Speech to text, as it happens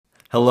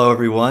Hello,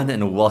 everyone,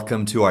 and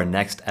welcome to our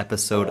next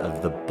episode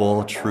of the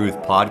Bull Truth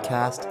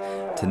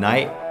Podcast.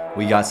 Tonight,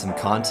 we got some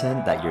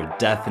content that you're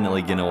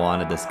definitely going to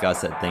want to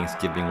discuss at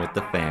Thanksgiving with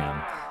the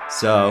fam.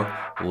 So,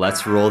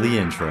 let's roll the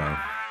intro.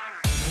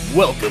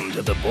 Welcome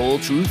to the Bull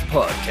Truth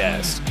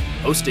Podcast,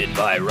 hosted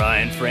by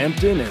Ryan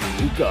Frampton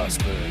and Luke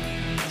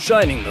Osberg,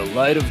 shining the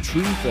light of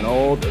truth in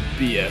all the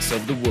BS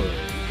of the world.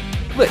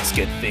 Let's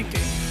get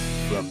thinking,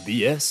 from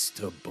BS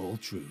to Bull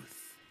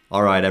Truth.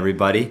 All right,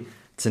 everybody.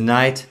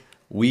 Tonight,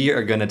 we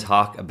are going to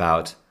talk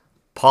about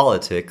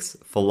politics,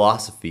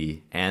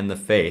 philosophy, and the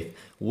faith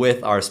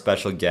with our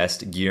special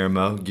guest,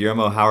 Guillermo.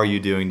 Guillermo, how are you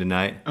doing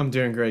tonight? I'm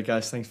doing great,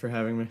 guys. Thanks for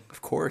having me.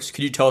 Of course.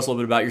 Could you tell us a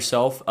little bit about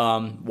yourself,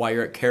 why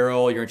you're at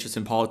Carroll, your interest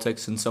in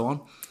politics, and so on?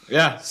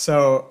 Yeah,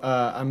 so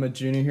I'm a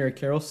junior here at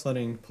Carroll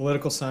studying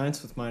political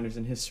science with minors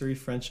in history,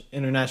 French,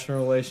 international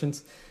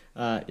relations.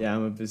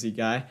 I'm a busy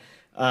guy.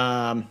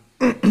 Why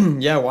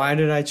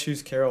did I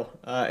choose Carroll?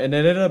 It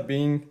ended up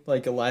being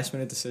like a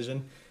last-minute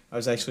decision. I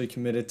was actually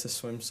committed to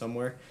swim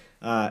somewhere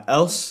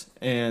else,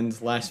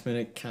 and last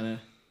minute kind of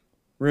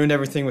ruined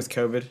everything with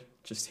COVID,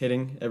 just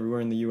hitting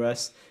everywhere in the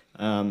U.S.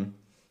 The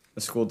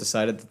school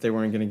decided that they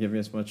weren't going to give me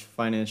as much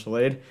financial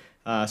aid,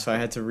 so I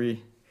had to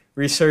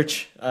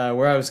research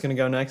where I was going to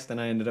go next, and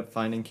I ended up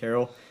finding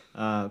Carroll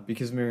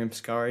because Miriam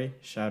Scari,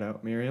 shout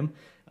out Miriam,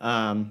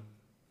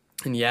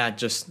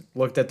 just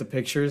looked at the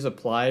pictures,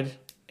 applied,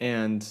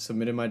 and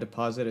submitted my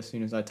deposit as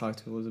soon as I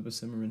talked to Elizabeth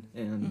Zimmerman,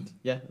 and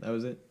that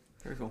was it.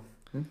 Very cool.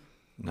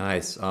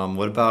 Nice.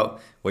 What about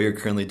what you're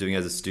currently doing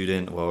as a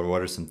student?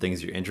 What are some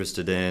things you're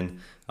interested in?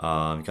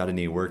 Got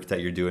any work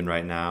that you're doing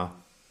right now?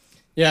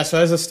 Yeah,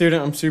 so as a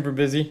student, I'm super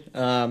busy,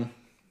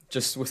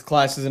 just with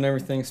classes and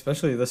everything,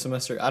 especially this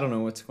semester. I don't know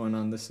what's going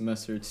on this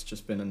semester. It's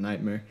just been a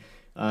nightmare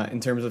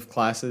in terms of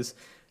classes.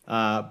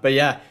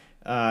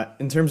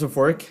 In terms of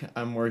work,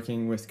 I'm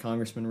working with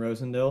Congressman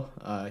Rosendale.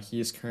 He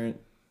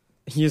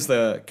is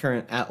the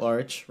current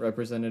at-large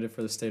representative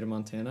for the state of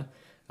Montana.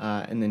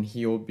 And then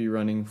he will be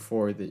running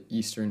for the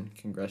Eastern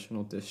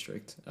Congressional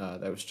District.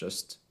 The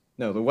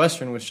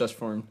Western was just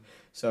formed,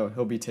 so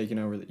he'll be taking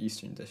over the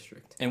Eastern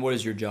District. And what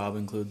does your job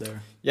include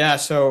there? Yeah,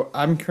 so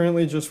I'm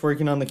currently just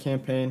working on the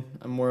campaign.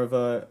 I'm more of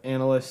an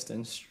analyst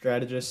and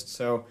strategist,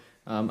 so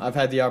I've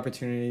had the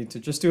opportunity to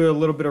just do a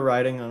little bit of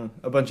writing on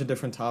a bunch of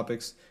different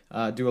topics,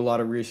 do a lot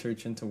of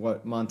research into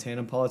what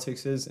Montana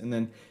politics is, and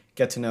then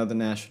get to know the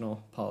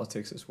national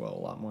politics as well a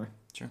lot more.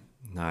 Sure.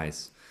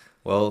 Nice.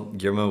 Well,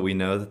 Guillermo, we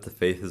know that the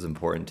faith is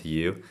important to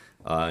you.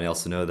 And I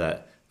also know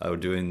that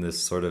doing this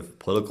sort of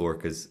political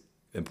work is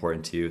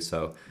important to you.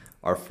 So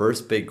our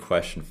first big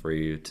question for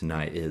you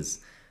tonight is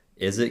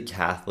it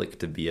Catholic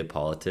to be a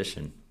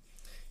politician?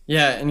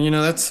 Yeah, and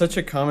that's such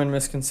a common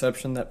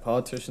misconception that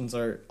politicians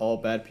are all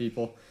bad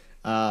people.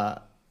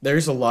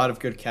 There's a lot of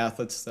good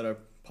Catholics that are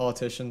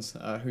politicians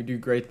who do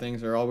great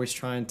things, are always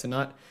trying to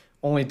not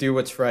only do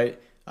what's right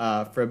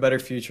for a better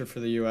future for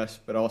the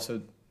U.S., but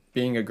also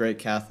being a great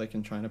Catholic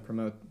and trying to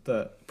promote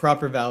the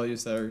proper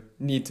values that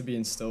need to be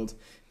instilled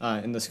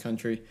in this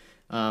country.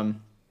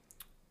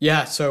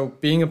 So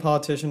being a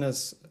politician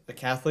as a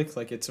Catholic,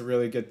 it's a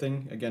really good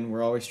thing. Again,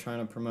 we're always trying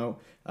to promote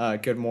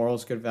good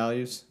morals, good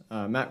values.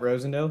 Matt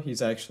Rosendale,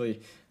 he's actually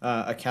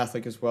a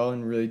Catholic as well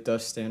and really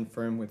does stand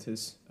firm with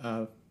his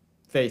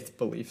faith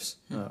beliefs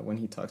when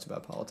he talks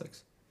about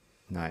politics.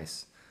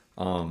 Nice.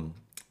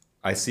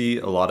 I see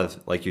a lot of,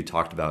 like you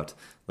talked about,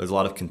 there's a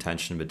lot of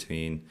contention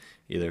between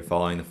either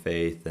following the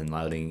faith and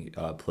letting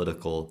a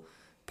political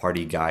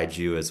party guide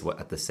you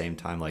at the same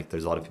time. Like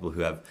there's a lot of people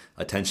who have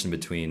a tension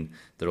between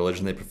the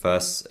religion they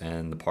profess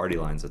and the party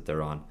lines that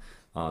they're on.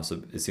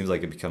 So it seems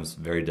like it becomes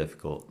very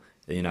difficult in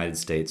the United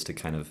States to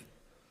kind of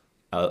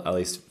at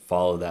least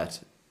follow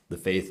the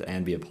faith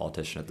and be a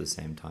politician at the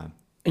same time.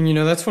 And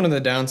that's one of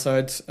the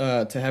downsides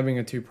to having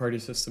a two-party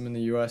system in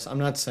the U.S. I'm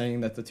not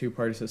saying that the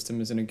two-party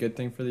system isn't a good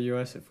thing for the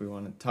U.S. If we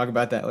want to talk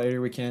about that later,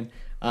 we can.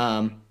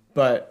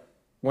 But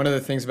one of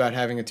the things about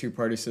having a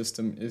two-party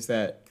system is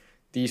that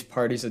these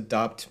parties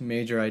adopt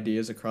major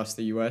ideas across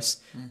the U.S.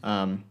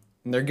 And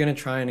they're going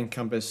to try and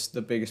encompass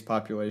the biggest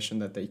population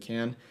that they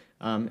can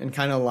and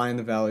kind of align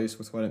the values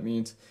with what it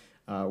means.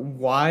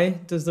 Why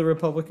does the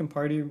Republican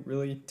Party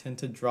really tend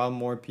to draw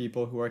more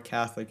people who are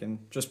Catholic and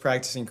just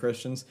practicing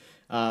Christians?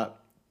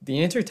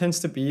 The answer tends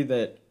to be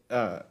that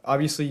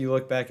obviously you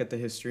look back at the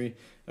history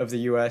of the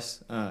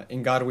U.S.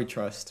 In God we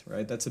trust,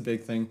 right? That's a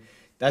big thing.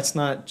 That's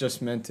not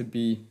just meant to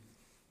be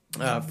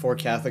for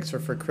Catholics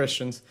or for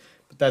Christians,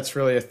 but that's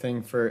really a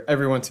thing for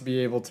everyone to be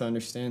able to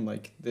understand.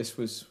 Like this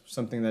was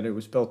something that it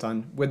was built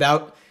on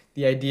without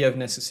the idea of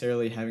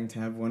necessarily having to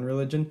have one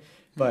religion,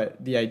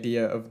 but the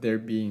idea of there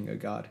being a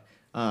God.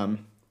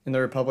 And the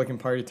Republican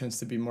Party tends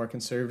to be more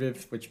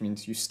conservative, which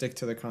means you stick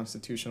to the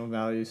constitutional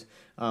values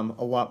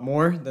a lot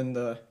more than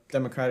the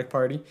Democratic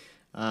Party.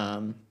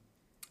 That's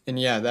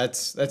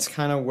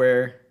kind of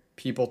where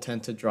people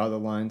tend to draw the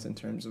lines in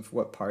terms of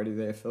what party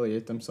they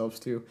affiliate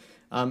themselves to.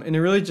 And it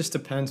really just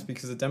depends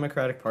because the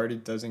Democratic Party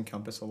does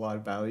encompass a lot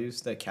of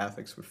values that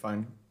Catholics would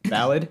find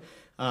valid.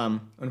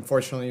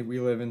 Unfortunately,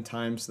 we live in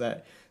times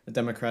that a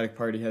Democratic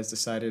Party has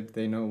decided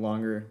they no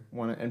longer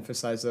want to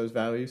emphasize those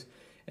values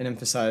and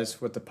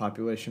emphasize what the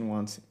population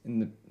wants in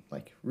the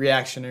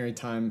reactionary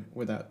time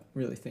without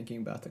really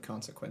thinking about the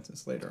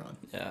consequences later on.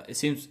 Yeah, it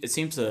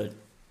seems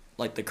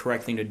like the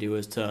correct thing to do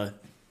is to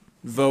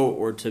vote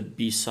or to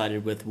be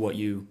sided with what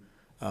you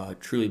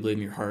truly believe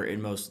in your heart,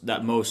 and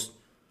most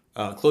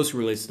closely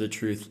relates to the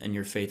truth and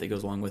your faith that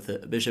goes along with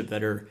it. Bishop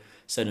Vedder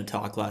said in a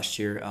talk last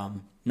year,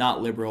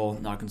 not liberal,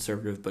 not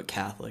conservative, but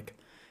Catholic,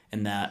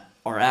 and that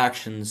our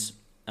actions,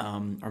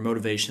 our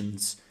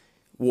motivations,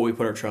 what we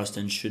put our trust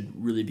in should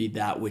really be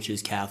that which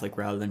is Catholic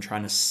rather than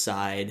trying to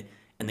side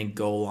and then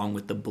go along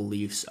with the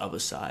beliefs of a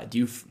side.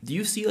 Do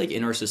you see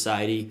in our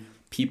society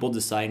people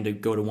deciding to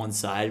go to one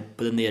side,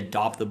 but then they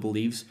adopt the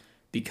beliefs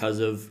because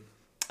of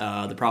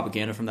the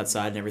propaganda from that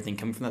side and everything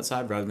coming from that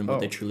side rather than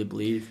what they truly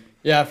believe?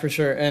 Yeah, for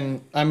sure.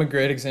 And I'm a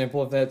great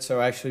example of that. So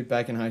actually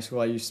back in high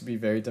school, I used to be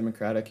very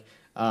Democratic.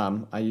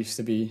 I used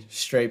to be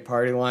straight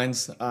party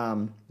lines.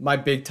 My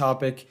big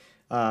topic,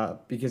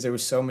 because it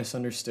was so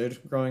misunderstood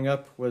growing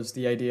up, was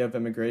the idea of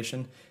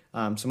immigration.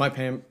 So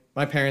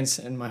my parents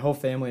and my whole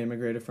family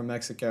immigrated from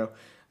Mexico.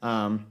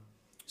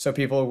 So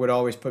people would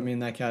always put me in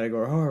that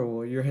category. Oh,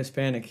 well, you're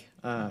Hispanic.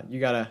 You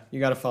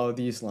gotta follow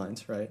these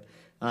lines, right?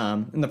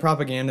 And the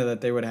propaganda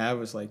that they would have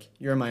was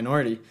you're a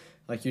minority.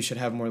 You should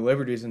have more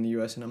liberties in the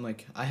U.S. And I'm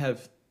I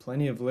have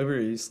plenty of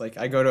liberties.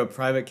 I go to a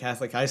private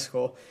Catholic high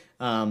school.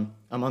 I'm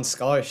on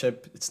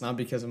scholarship. It's not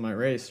because of my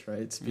race, right?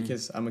 It's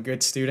because I'm a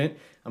good student.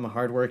 I'm a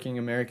hardworking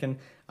American.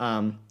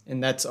 And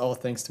that's all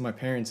thanks to my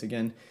parents,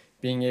 again,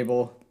 being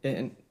able,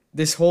 and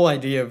this whole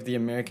idea of the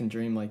American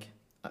dream,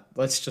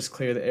 let's just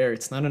clear the air.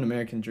 It's not an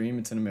American dream.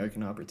 It's an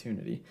American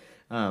opportunity.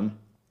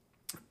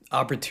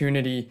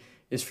 Opportunity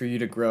is for you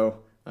to grow.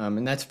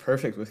 And that's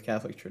perfect with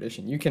Catholic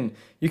tradition. You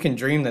can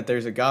dream that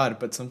there's a God,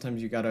 but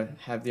sometimes you got to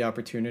have the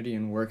opportunity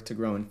and work to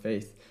grow in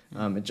faith.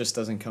 It just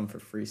doesn't come for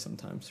free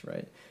sometimes,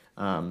 right?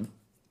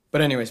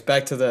 But anyways,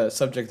 back to the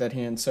subject at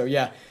hand. So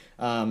yeah,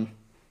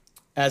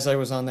 as I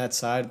was on that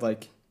side,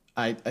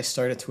 I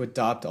started to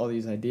adopt all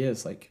these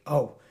ideas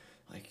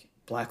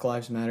Black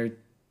Lives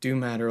do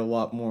matter a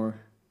lot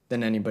more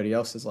than anybody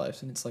else's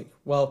lives. And it's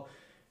well,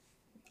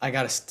 I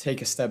got to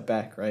take a step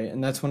back, right?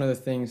 And that's one of the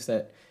things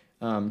that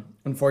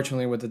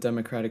unfortunately, with the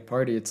Democratic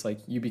Party, it's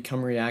you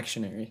become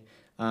reactionary,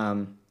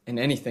 and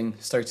anything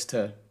starts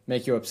to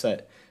make you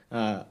upset.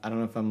 I don't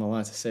know if I'm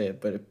allowed to say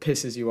it, but it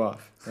pisses you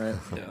off, right?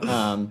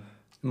 Yeah.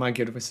 Am I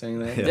good with saying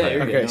that? Yeah,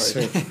 you're okay, good.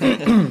 sweet.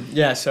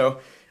 Yeah, so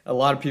a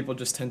lot of people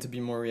just tend to be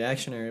more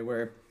reactionary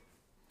where,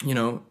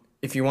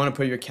 if you want to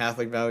put your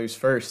Catholic values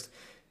first,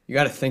 you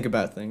got to think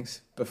about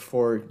things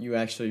before you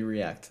actually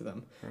react to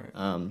them.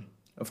 Right.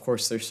 Of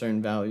course, there's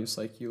certain values,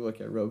 you look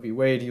at Roe v.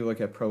 Wade, you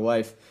look at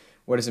pro-life.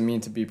 What does it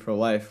mean to be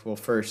pro-life? Well,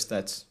 first,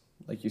 that's,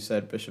 like you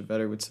said, Bishop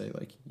Vedder would say,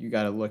 you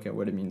got to look at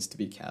what it means to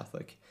be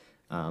Catholic.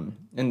 And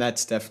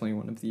that's definitely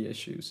one of the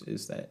issues,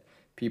 is that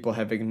people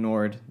have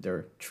ignored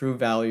their true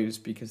values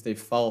because they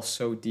fall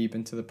so deep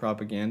into the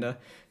propaganda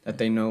that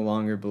they no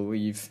longer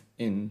believe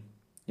in,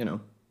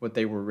 what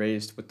they were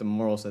raised with, the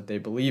morals that they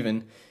believe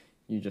in.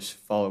 You just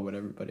follow what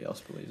everybody else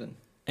believes in.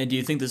 And do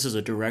you think this is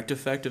a direct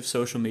effect of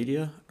social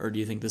media, or do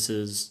you think this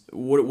is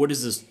what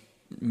is this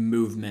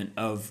movement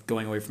of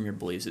going away from your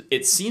beliefs?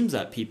 It seems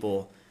that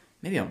people,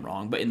 maybe I'm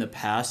wrong, but in the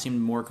past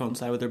seemed more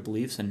coincide with their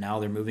beliefs, and now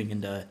they're moving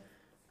into,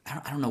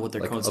 I don't know what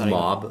they're coinciding. A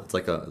mob. It's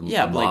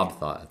a mob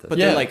thought. But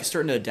they're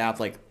starting to adapt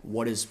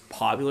what is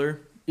popular.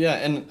 Yeah,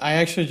 and I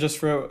actually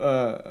just wrote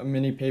a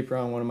mini paper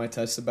on one of my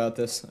tests about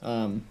this.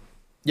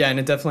 Yeah, and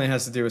it definitely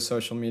has to do with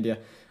social media.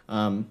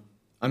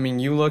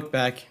 You look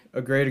back,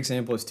 a great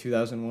example is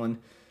 2001.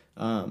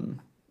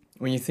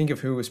 When you think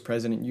of who was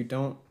president, you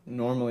don't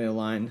normally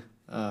align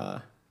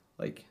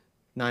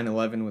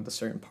 9/11 with a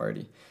certain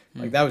party.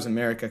 That was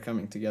America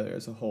coming together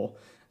as a whole.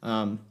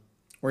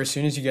 Where as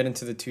soon as you get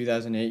into the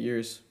 2008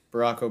 years,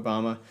 Barack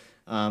Obama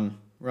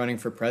running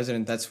for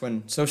president, that's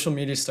when social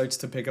media starts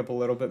to pick up a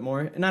little bit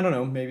more. And I don't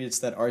know, maybe it's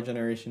that our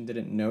generation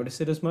didn't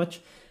notice it as much.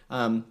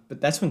 But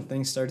that's when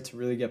things started to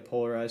really get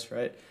polarized,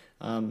 right?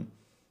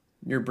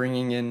 You're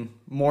bringing in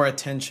more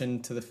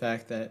attention to the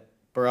fact that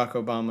Barack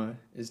Obama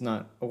is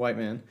not a white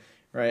man,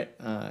 right?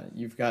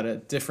 You've got a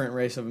different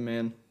race of a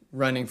man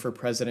running for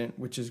president,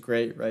 which is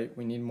great, right?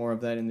 We need more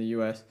of that in the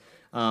U.S.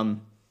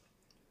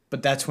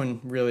 But that's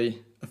when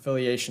really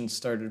affiliations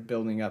started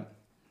building up.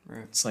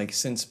 Right. It's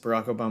since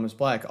Barack Obama's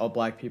black, all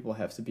black people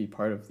have to be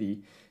part of the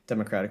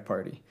Democratic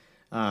Party.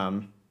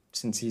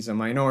 Since he's a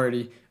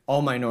minority,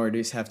 all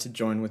minorities have to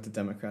join with the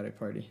Democratic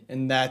Party.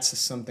 And that's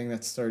something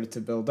that started to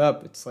build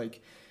up. It's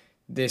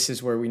this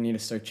is where we need to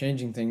start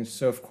changing things.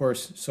 So, of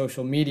course,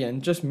 social media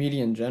and just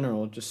media in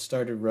general just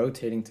started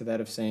rotating to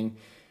that of saying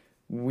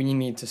we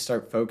need to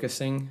start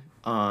focusing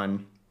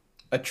on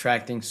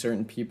attracting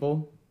certain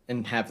people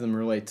and have them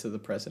relate to the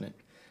president.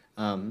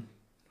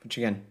 Which,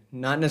 again,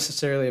 not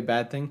necessarily a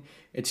bad thing.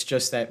 It's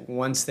just that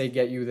once they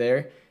get you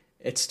there,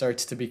 it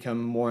starts to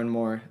become more and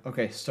more,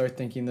 okay, start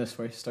thinking this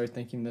way, start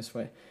thinking this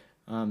way.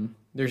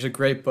 There's a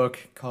great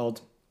book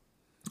called,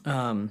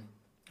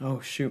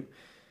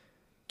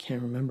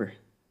 can't remember.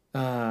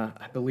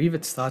 I believe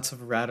it's Thoughts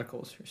of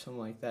Radicals or something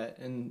like that.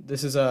 And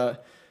this is a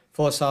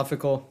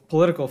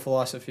political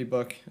philosophy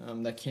book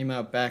that came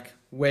out back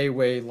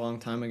way long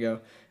time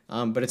ago.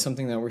 But it's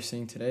something that we're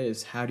seeing today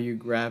is how do you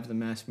grab the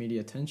mass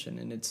media attention?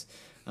 And it's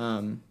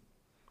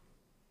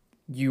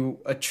you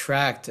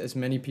attract as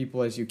many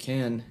people as you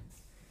can,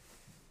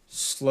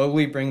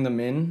 slowly bring them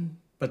in,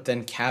 but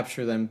then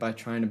capture them by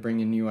trying to bring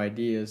in new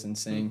ideas and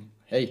saying,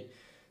 hey,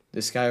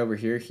 this guy over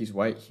here, he's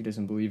white, he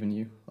doesn't believe in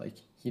you. Like,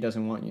 he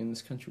doesn't want you in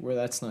this country. Where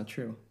that's not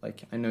true.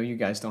 Like, I know you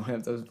guys don't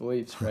have those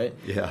beliefs, right?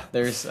 Yeah.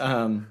 There's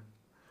a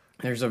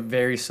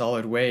very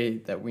solid way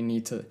that we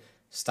need to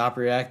stop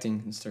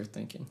reacting and start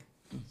thinking.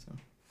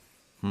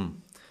 So.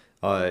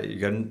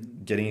 You're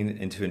getting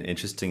into an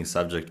interesting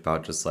subject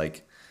about just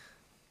like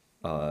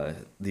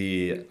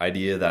the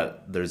idea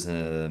that there's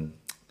a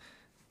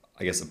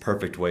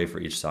perfect way for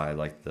each side.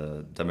 Like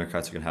the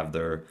Democrats are going to have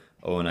their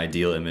own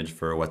ideal image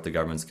for what the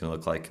government's going to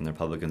look like, and the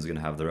Republicans are going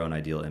to have their own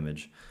ideal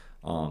image.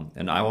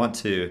 And I want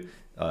to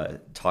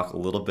talk a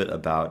little bit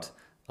about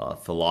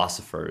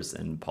philosophers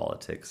in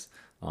politics.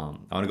 I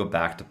want to go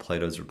back to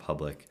Plato's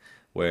Republic,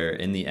 where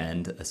in the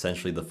end,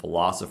 essentially the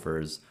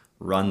philosophers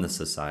run the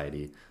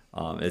society.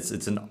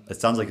 It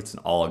sounds like it's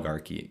an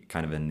oligarchy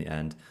kind of in the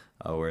end,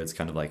 where it's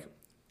kind of like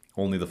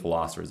only the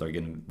philosophers are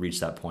going to reach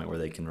that point where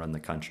they can run the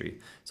country.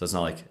 So it's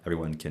not like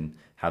everyone can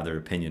have their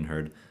opinion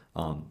heard.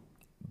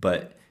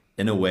 But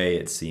in a way,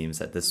 it seems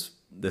that this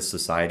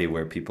society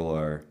where people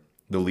are,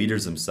 the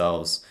leaders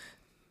themselves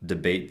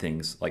debate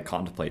things, like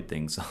contemplate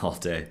things all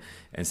day,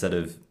 instead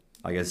of,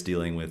 I guess,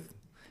 dealing with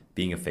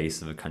being a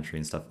face of a country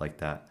and stuff like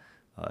that.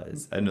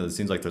 I know it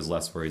seems like there's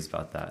less worries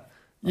about that.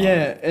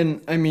 Yeah,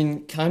 and I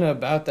mean, kind of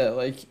about that,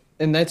 like,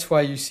 and that's why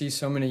you see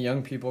so many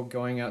young people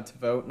going out to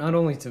vote, not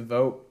only to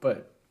vote,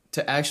 but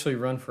to actually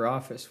run for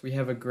office. We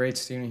have a great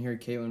student here,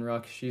 Caitlin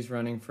Ruck. She's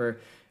running for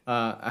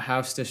a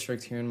House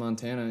district here in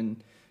Montana,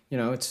 and, you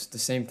know, it's the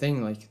same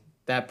thing. Like,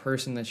 that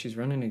person that she's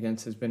running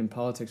against has been in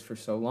politics for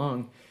so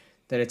long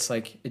that it's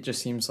like, it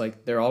just seems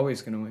like they're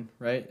always going to win,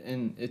 right?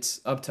 And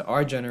it's up to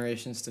our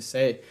generations to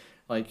say,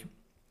 like,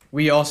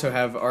 we also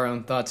have our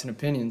own thoughts and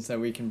opinions that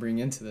we can bring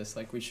into this.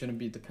 Like, we shouldn't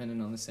be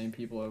dependent on the same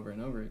people over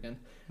and over again.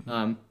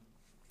 And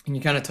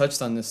you kind of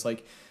touched on this,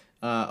 like,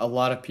 a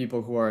lot of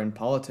people who are in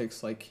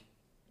politics, like,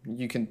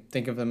 you can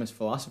think of them as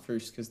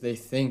philosophers because they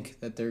think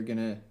that they're going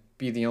to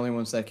be the only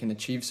ones that can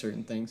achieve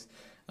certain things.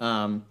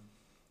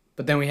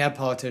 But then we have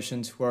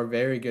politicians who are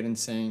very good in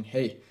saying,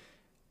 hey,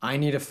 I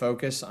need to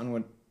focus on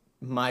what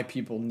my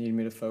people need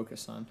me to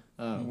focus on.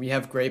 We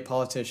have great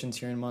politicians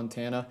here in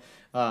Montana,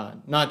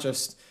 not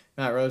just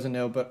Matt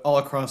Rosendale, but all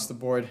across the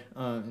board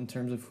in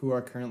terms of who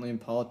are currently in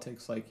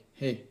politics. Like,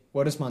 hey,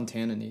 what does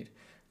Montana need?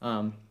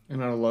 And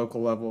on a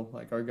local level,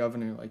 like our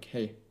governor, like,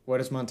 hey, what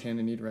does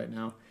Montana need right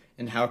now?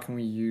 And how can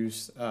we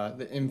use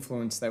the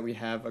influence that we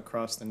have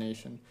across the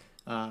nation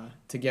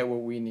to get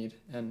what we need?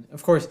 And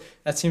of course,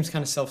 that seems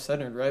kind of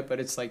self-centered, right? But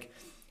it's like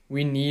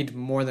we need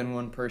more than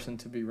one person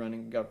to be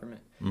running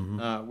government.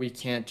 We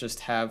can't just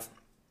have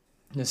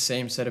the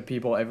same set of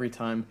people every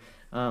time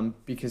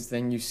because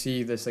then you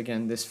see this,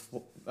 again, this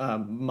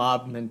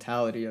mob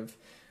mentality of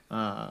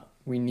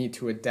we need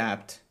to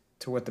adapt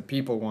to what the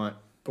people want,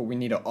 but we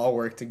need to all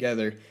work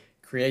together,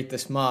 create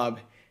this mob,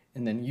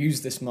 and then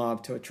use this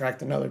mob to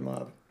attract another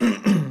mob.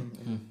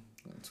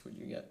 That's what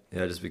you get.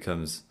 Yeah, it just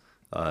becomes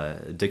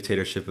a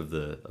dictatorship of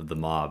the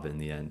mob in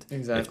the end.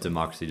 Exactly. If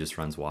democracy just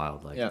runs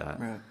wild like that.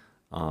 Right.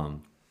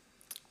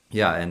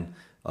 And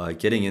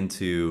getting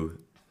into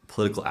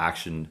political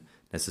action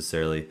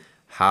necessarily,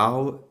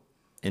 how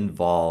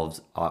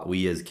involved ought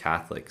we as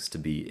Catholics to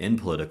be in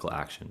political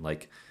action?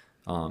 Like,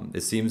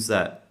 it seems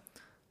that,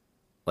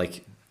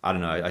 like, I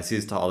don't know, I see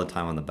this all the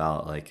time on the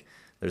ballot. Like,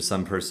 there's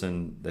some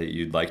person that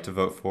you'd like to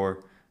vote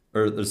for,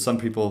 or there's some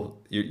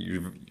people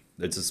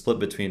it's a split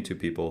between two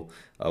people.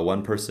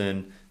 One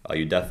person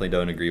you definitely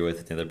don't agree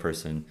with, the other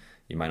person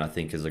you might not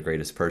think is the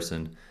greatest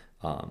person.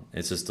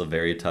 It's just a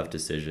very tough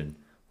decision,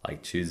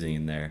 like choosing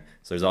in there.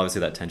 So there's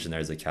obviously that tension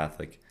there as a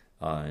Catholic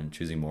and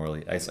choosing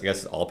morally. I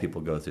guess all people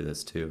go through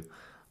this too.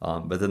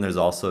 But then there's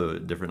also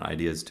different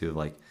ideas too,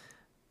 like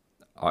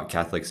ought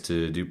Catholics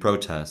to do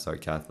protests,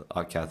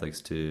 ought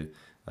Catholics to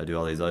do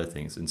all these other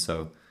things. And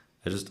so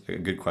it's just a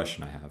good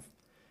question I have.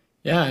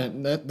 Yeah,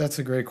 that's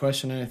a great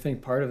question, and I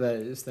think part of that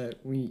is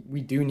that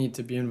we do need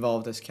to be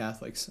involved as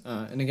Catholics.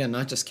 And again,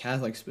 not just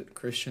Catholics, but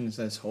Christians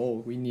as a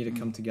whole. We need to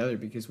come together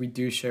because we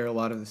do share a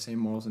lot of the same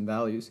morals and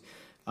values.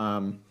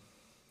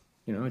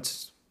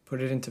 It's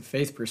put it into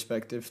faith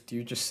perspective. Do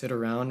you just sit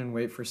around and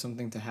wait for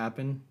something to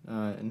happen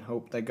and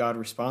hope that God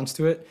responds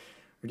to it?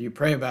 Or do you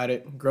pray about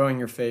it, grow in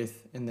your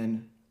faith, and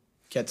then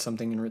get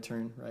something in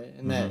return, right?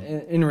 And that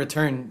in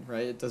return,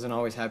 right, it doesn't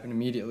always happen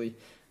immediately.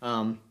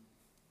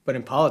 But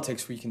in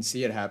politics, we can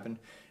see it happen,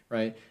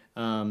 right?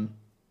 Roe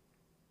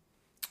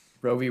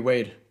v.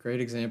 Wade, great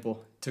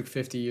example. It took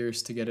 50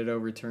 years to get it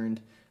overturned.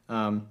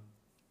 And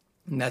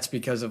that's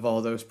because of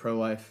all those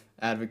pro-life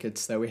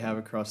advocates that we have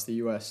across the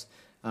U.S.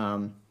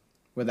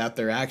 Without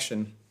their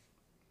action,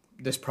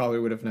 this probably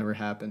would have never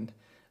happened.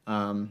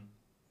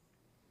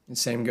 And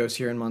same goes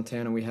here in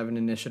Montana. We have an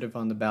initiative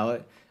on the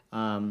ballot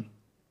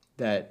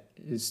that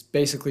is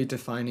basically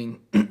defining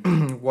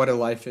what a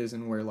life is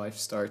and where life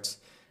starts.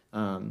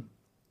 And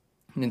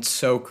it's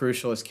so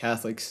crucial as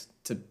Catholics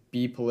to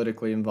be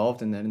politically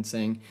involved in that and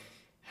saying,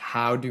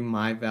 how do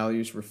my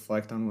values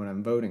reflect on what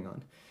I'm voting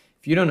on?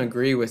 If you don't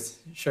agree with,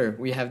 sure,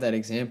 we have that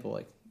example.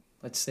 Like,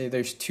 let's say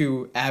there's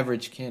two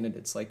average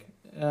candidates. Like,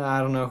 I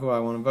don't know who I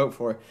want to vote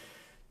for.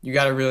 You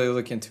got to really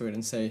look into it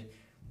and say,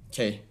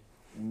 okay,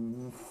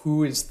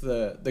 who is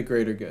the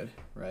greater good,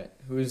 right?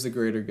 Who is the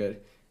greater good?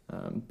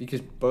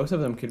 Because both of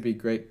them could be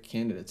great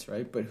candidates,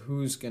 right? But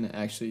who's going to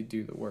actually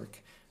do the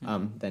work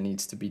that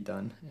needs to be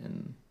done?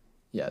 And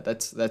yeah,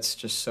 that's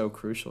just so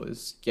crucial,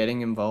 is getting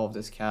involved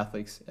as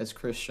Catholics, as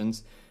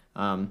Christians,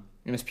 and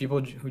as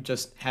people who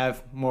just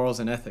have morals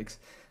and ethics.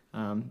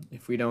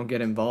 If we don't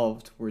get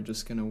involved, we're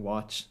just going to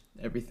watch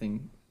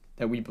everything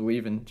that we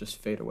believe in just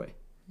fade away.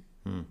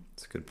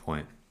 That's a good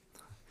point.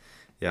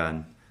 Yeah,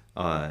 and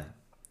I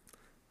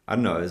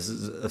don't know, this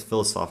is a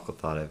philosophical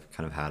thought I've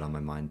kind of had on my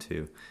mind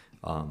too.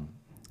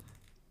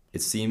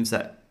 It seems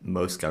that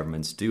most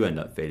governments do end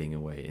up fading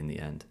away in the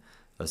end.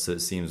 So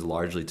it seems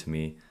largely to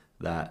me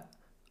that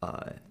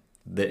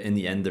in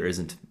the end there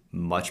isn't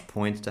much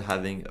point to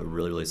having a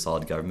really, really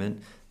solid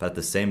government, but at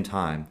the same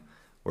time,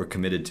 we're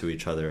committed to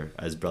each other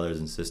as brothers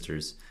and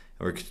sisters,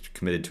 and we're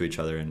committed to each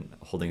other in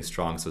holding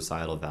strong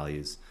societal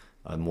values,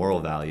 moral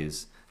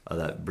values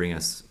that bring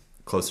us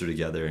closer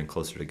together and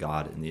closer to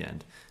God in the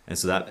end. And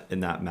so that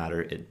in that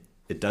matter,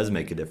 it does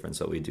make a difference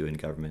what we do in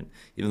government.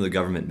 Even though the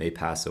government may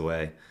pass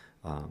away,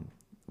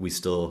 it's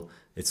still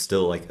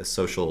like a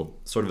social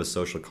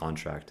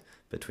contract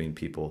between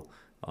people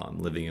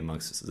living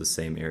amongst the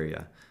same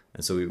area.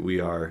 And so we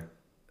are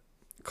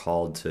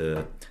called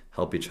to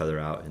help each other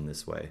out in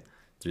this way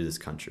through this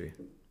country.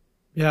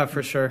 Yeah,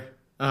 for sure.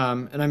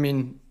 And I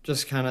mean,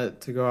 just kind of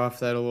to go off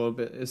that a little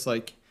bit, it's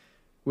like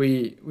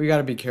we got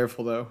to be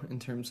careful though in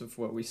terms of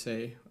what we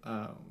say.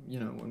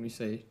 When we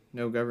say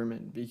no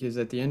government, because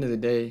at the end of the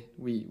day,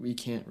 we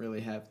can't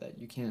really have that.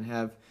 You can't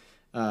have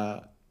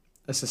a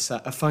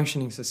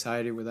functioning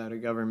society without a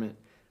government.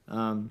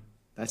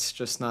 That's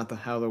just not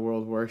how the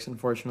world works,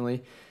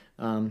 unfortunately.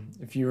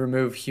 If you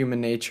remove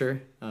human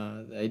nature,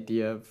 the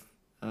idea of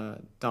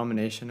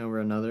domination over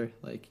another,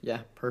 like, yeah,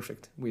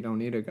 perfect. We don't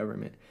need a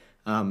government.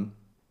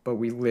 But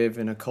we live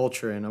in a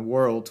culture, in a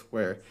world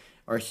where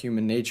our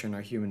human nature and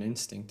our human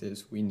instinct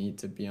is we need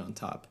to be on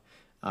top.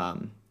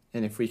 And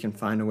if we can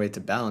find a way to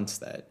balance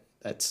that,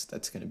 that's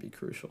going to be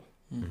crucial.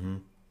 Mm-hmm.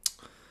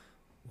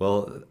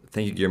 Well,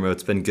 thank you, Guillermo.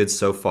 It's been good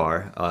so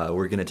far.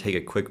 We're going to take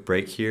a quick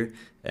break here,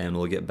 and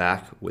we'll get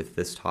back with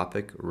this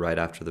topic right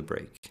after the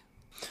break.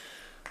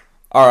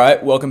 All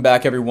right, welcome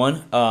back,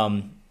 everyone.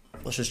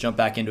 Let's just jump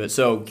back into it.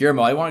 So,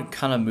 Guillermo, I want to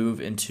kind of move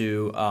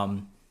into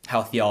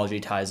how theology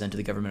ties into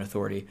the government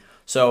authority.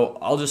 So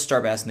I'll just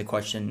start by asking the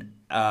question,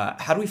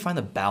 how do we find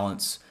the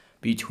balance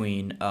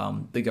between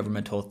the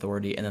governmental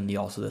authority and then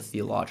also the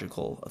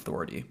theological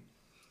authority?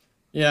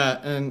 Yeah,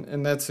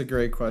 and that's a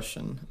great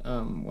question,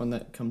 one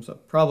that comes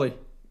up probably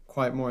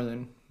quite more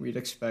than we'd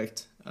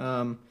expect.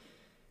 But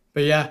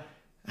yeah,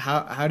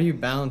 how do you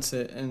balance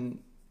it? And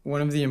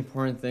one of the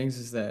important things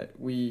is that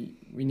we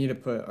need to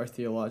put our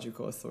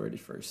theological authority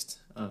first,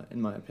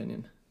 in my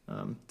opinion.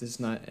 This is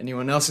not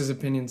anyone else's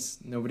opinions.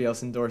 Nobody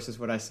else endorses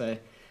what I say.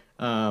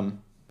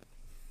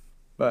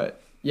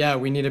 But yeah,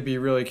 we need to be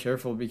really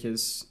careful,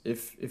 because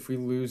if we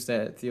lose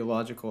that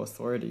theological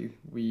authority,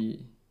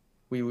 we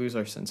lose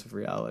our sense of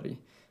reality,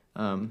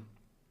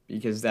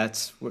 because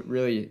that's what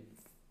really,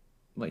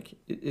 like,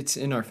 it's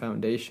in our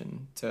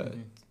foundation to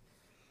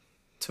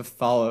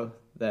follow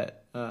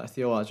that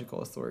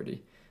theological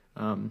authority.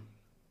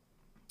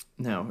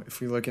 Now, if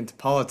we look into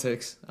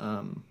politics,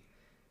 I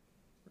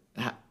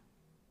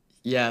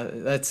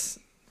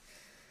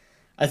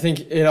think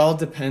it all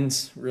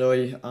depends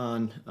really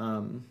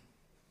on,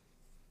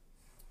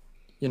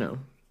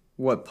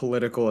 what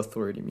political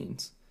authority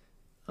means.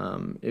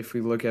 If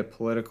we look at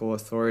political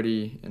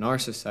authority in our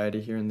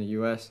society here in the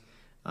U.S.,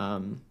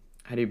 how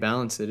do you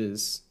balance it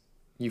is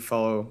you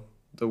follow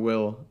the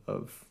will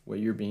of what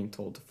you're being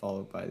told to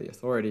follow by the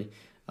authority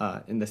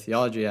in the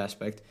theology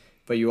aspect,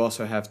 but you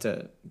also have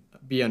to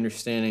be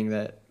understanding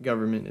that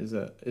government is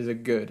a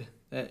good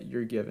that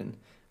you're given,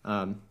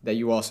 that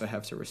you also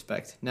have to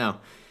respect.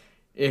 Now,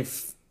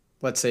 if,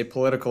 let's say,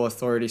 political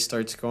authority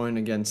starts going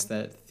against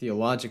that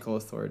theological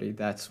authority,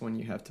 that's when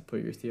you have to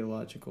put your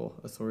theological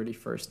authority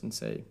first and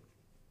say,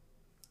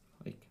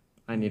 like,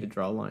 I need to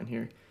draw a line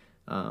here.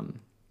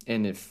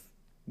 And if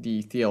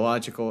the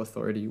theological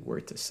authority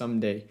were to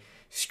someday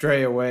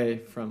stray away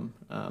from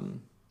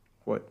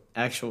what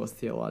actual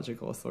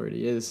theological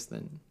authority is,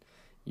 then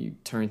you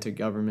turn to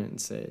government and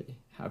say,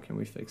 how can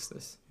we fix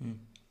this?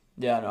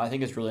 Yeah, no, I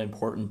think it's really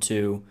important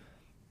to,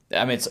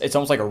 I mean, it's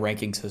almost like a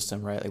ranking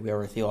system, right? Like we have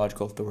our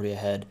theological authority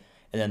ahead,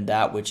 and then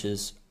that which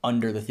is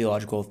under the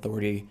theological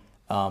authority,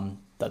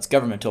 that's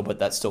governmental, but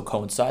that still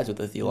coincides with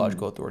the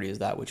theological authority is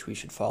that which we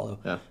should follow.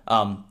 Yeah.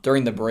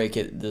 During the break,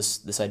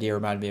 this idea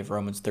reminded me of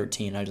Romans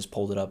 13. I just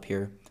pulled it up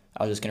here.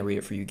 I was just going to read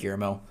it for you,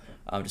 Guillermo,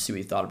 to see what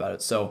you thought about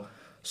it. So,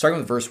 starting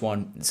with verse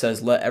 1, it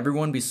says, "Let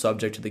everyone be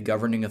subject to the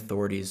governing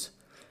authorities,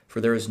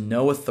 for there is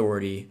no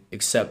authority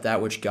except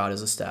that which God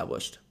has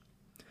established.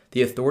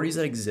 The authorities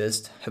that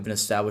exist have been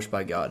established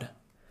by God.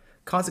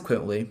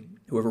 Consequently,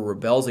 whoever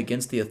rebels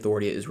against the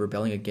authority is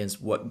rebelling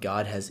against what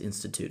God has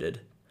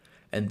instituted,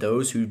 and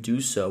those who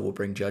do so will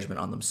bring judgment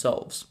on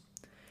themselves."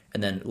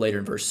 And then later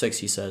in verse 6,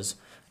 he says,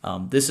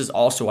 "This is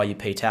also why you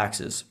pay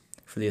taxes,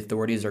 for the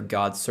authorities are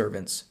God's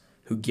servants,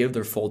 who give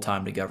their full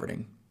time to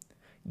governing.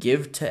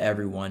 Give to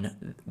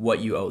everyone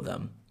what you owe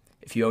them.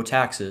 If you owe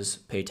taxes,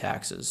 pay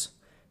taxes.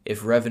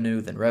 If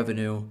revenue, then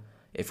revenue.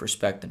 If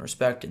respect, then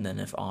respect. And then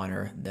if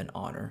honor, then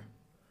honor."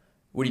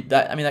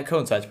 That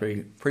coincides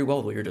pretty well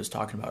with what you were just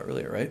talking about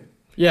earlier, right?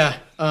 Yeah.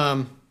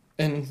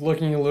 And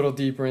looking a little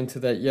deeper into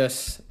that,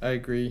 yes, I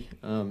agree.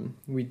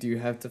 We do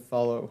have to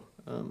follow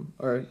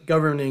our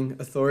governing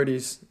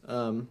authorities,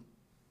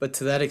 but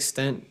to that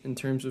extent, in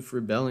terms of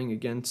rebelling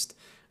against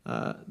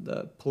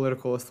the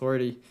political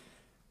authority,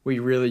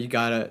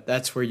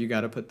 that's where you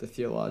gotta put the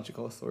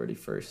theological authority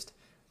first.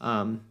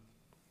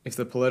 If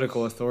the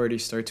political authority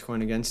starts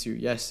going against you,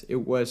 yes, it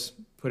was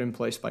put in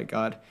place by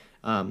God.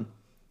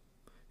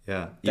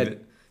 Yeah,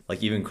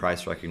 even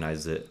Christ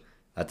recognized it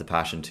at the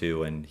Passion too,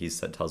 when he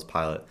tells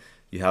Pilate,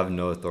 "You have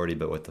no authority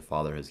but what the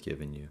Father has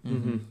given you."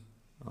 Mm-hmm.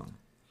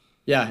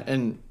 Yeah,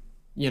 and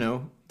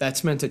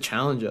that's meant to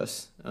challenge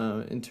us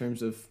in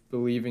terms of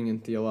believing in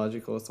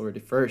theological authority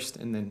first,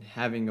 and then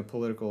having a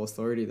political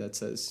authority that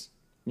says,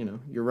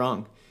 you're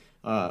wrong,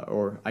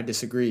 or I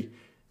disagree.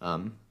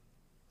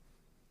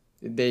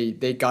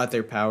 They got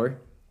their power.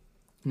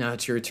 Now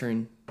it's your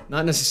turn,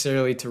 not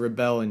necessarily to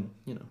rebel and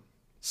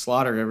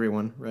slaughter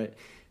everyone, right?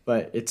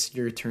 But it's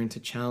your turn to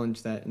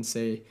challenge that and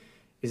say,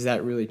 is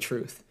that really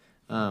truth?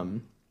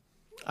 I'm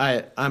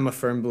a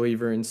firm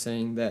believer in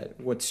saying that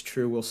what's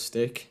true will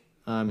stick,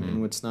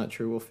 and what's not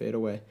true will fade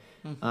away.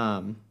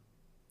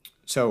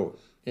 So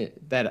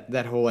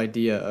that whole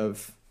idea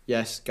of,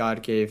 yes,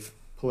 God gave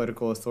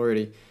political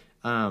authority.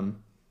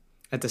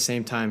 At the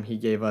same time, he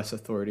gave us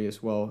authority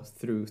as well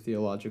through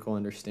theological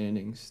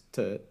understandings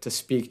to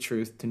speak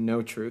truth, to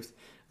know truth,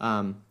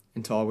 and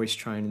to always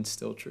try and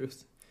instill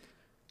truth.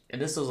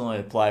 And this doesn't only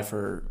apply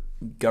for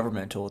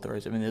governmental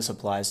authorities. I mean, this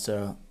applies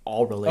to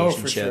all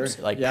relationships.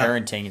 Sure. Like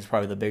parenting is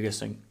probably the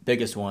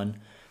biggest one,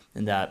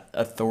 in that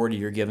authority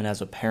you're given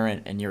as a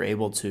parent, and you're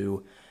able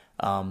to,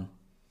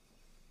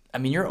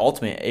 you're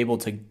ultimately able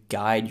to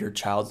guide your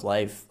child's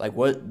life. Like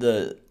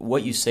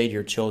what you say to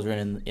your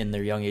children in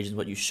their young ages,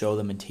 what you show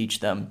them and teach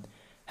them,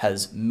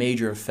 has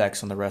major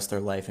effects on the rest of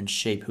their life and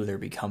shape who they're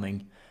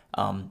becoming.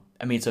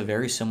 It's a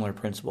very similar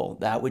principle.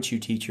 That which you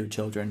teach your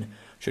children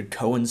should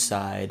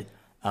coincide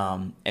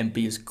and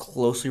be as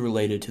closely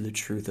related to the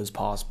truth as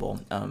possible,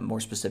 more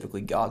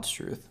specifically God's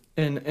truth.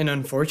 And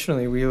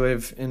unfortunately, we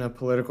live in a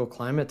political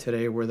climate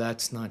today where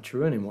that's not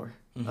true anymore.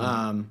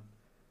 Mm-hmm.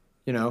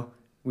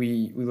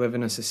 We live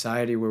in a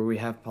society where we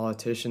have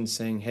politicians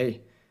saying, "Hey,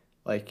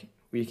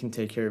 we can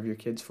take care of your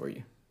kids for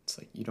you." It's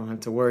like, you don't have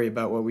to worry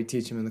about what we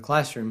teach them in the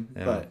classroom,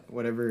 but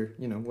whatever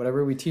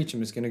we teach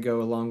them is going to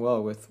go along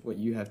well with what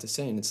you have to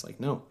say. And it's like,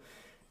 no,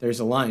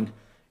 there's a line,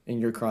 and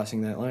you're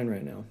crossing that line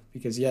right now.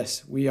 Because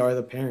yes, we are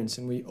the parents,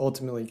 and we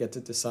ultimately get to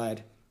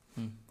decide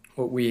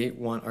what we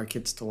want our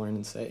kids to learn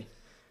and say.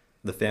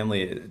 The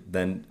family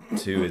then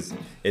too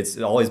it's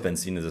always been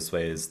seen as this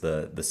way, as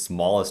the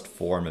smallest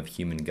form of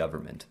human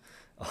government.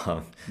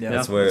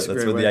 That's where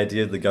the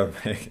idea of the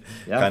government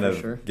kind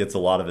of gets a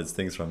lot of its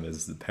things from,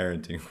 is the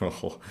parenting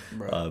role.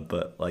 Right.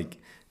 But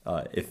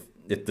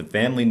if the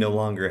family no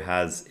longer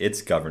has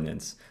its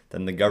governance,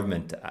 then the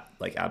government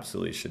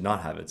absolutely should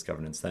not have its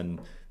governance. Then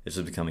it's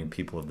just becoming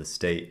people of the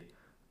state,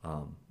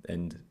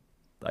 and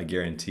I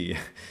guarantee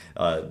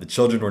the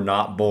children were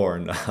not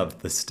born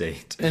of the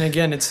state. And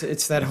again,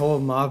 it's that whole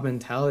mob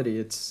mentality.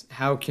 It's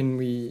how can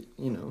we,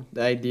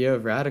 the idea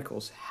of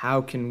radicals,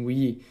 how can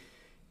we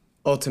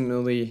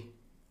ultimately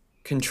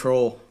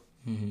control,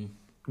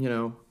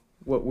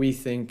 what we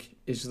think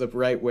is the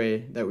right way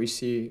that we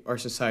see our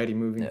society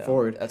moving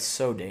forward. That's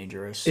so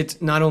dangerous.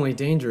 It's not only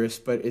dangerous,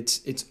 but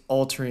it's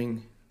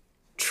altering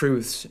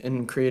truths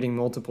and creating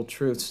multiple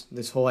truths.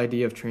 This whole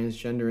idea of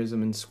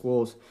transgenderism in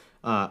schools,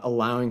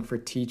 allowing for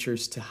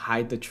teachers to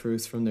hide the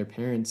truth from their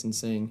parents and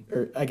saying,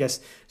 or I guess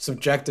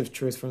subjective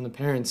truth from the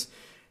parents.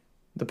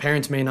 The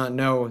parents may not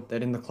know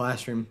that in the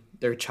classroom,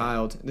 their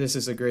child, this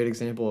is a great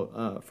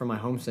example from my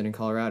home state in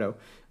Colorado,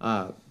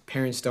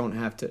 parents don't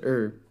have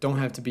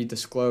to be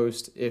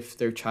disclosed if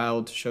their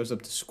child shows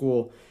up to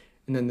school,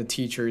 and then the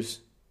teachers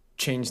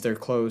change their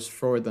clothes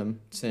for them,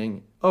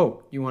 saying,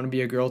 "Oh, you want to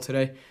be a girl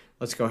today?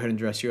 Let's go ahead and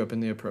dress you up in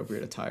the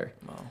appropriate attire."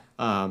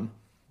 Wow.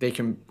 They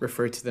can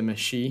refer to them as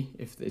she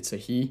if it's a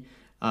he,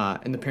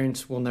 and the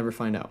parents will never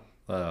find out.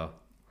 Wow.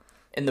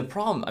 And the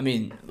problem,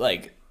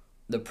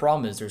 the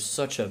problem is there's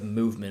such a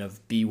movement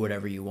of be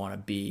whatever you want to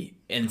be,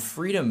 and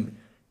freedom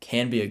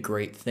can be a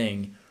great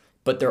thing,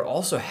 but there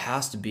also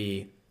has to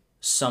be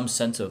some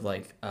sense of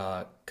like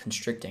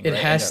constricting. It right,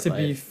 has to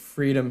be life.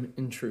 freedom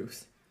and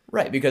truth.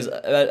 Right, because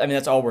I mean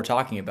that's all we're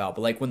talking about.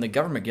 But like when the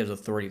government gives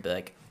authority to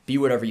like be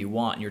whatever you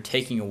want, and you're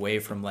taking away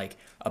from like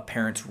a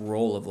parent's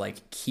role of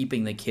like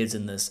keeping the kids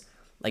in this,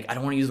 like I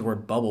don't want to use the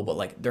word bubble, but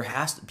like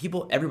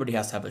everybody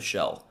has to have a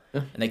shell,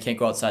 and they can't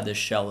go outside this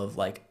shell of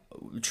like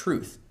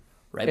truth,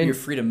 right? But you're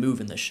free to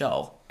move in the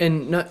shell.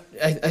 And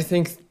I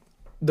think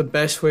the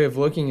best way of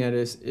looking at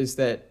it is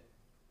that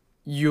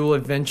you'll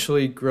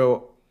eventually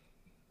grow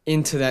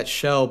into that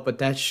shell, but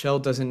that shell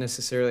doesn't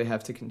necessarily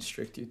have to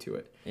constrict you to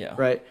it. Yeah.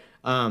 Right.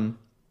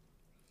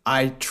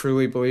 I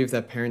truly believe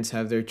that parents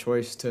have their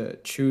choice to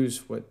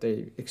choose what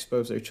they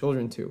expose their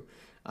children to.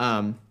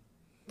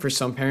 For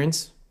some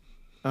parents,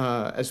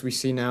 as we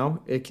see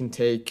now, it can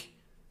take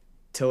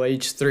till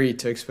age 3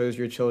 to expose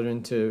your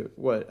children to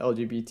what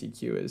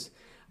LGBTQ is.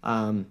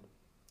 And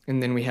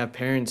then we have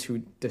parents who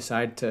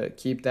decide to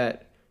keep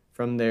that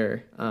from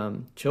their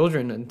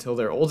children until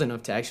they're old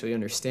enough to actually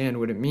understand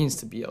what it means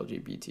to be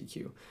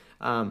LGBTQ.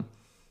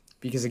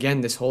 Because again,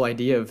 this whole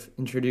idea of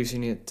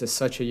introducing it to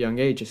such a young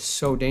age is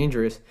so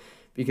dangerous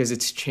because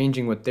it's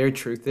changing what their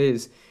truth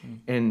is.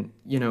 And,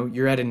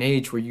 you're at an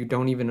age where you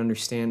don't even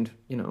understand,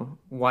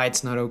 why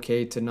it's not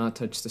okay to not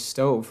touch the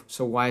stove.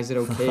 So why is it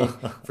okay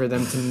for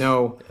them to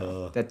know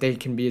that they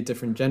can be a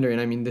different gender? And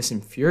I mean, this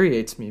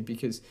infuriates me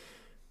because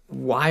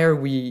what are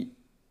we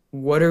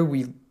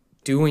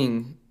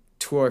doing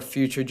to our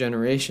future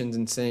generations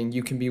and saying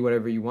you can be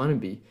whatever you want to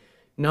be?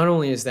 Not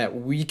only is that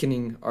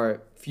weakening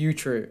our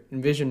future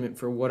envisionment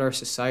for what our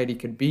society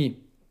could be,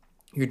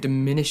 you're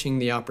diminishing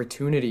the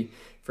opportunity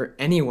for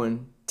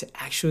anyone to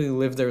actually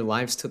live their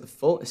lives to the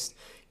fullest.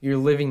 You're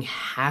living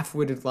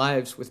half-witted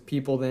lives with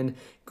people then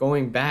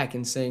going back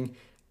and saying,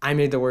 I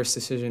made the worst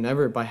decision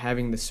ever by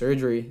having the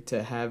surgery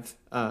to have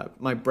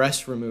my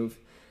breast removed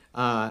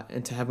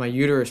and to have my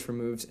uterus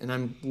removed, and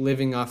I'm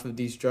living off of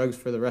these drugs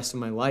for the rest of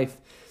my life.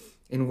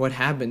 And what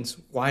happens?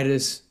 Why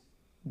does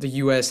the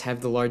U.S.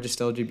 have the largest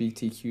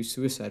LGBTQ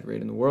suicide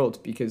rate in the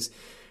world? Because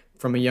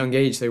from a young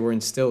age, they were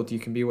instilled, you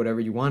can be whatever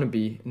you want to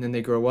be. And then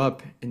they grow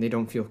up and they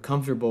don't feel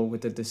comfortable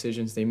with the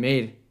decisions they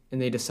made.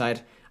 And they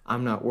decide,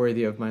 I'm not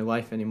worthy of my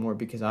life anymore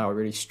because I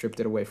already stripped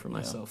it away from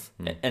myself.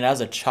 And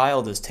as a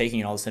child is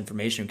taking all this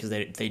information because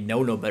they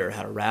know no better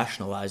how to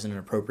rationalize in an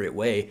appropriate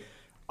way,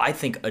 I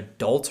think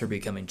adults are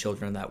becoming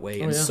children in that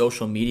way, and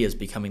social media is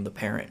becoming the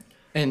parent.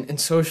 And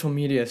social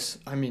media,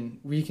 I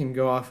mean, we can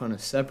go off on a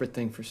separate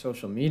thing for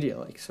social media.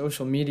 Like,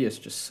 social media is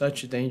just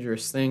such a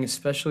dangerous thing,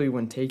 especially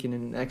when taken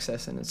in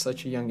excess and at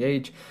such a young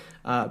age,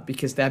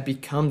 because that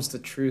becomes the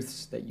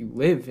truths that you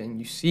live and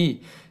you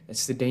see.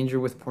 It's the danger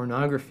with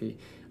pornography.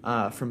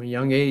 From a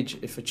young age,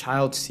 if a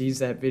child sees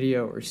that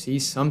video or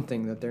sees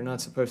something that they're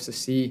not supposed to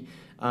see,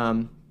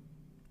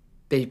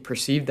 they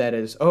perceive that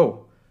as,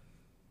 oh,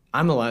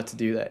 I'm allowed to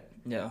do that.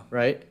 Yeah.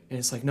 Right? And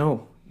it's like,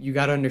 no, you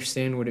got to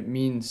understand what it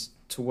means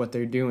to what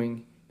they're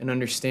doing and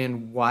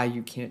understand why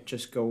you can't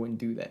just go and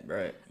do that.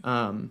 Right.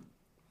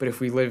 But if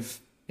we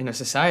live in a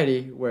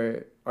society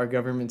where our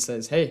government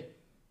says, hey,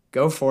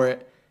 go for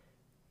it,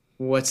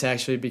 what's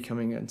actually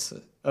becoming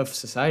of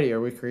society? Are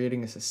we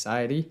creating a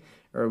society,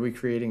 or are we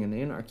creating an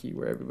anarchy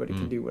where everybody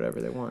can do whatever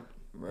they want?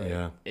 Right.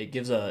 Yeah. It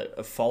gives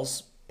a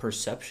false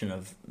perception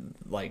of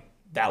like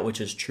that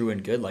which is true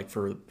and good. Like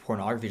for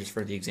pornography, just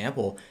for the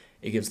example,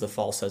 it gives the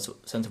false sense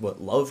of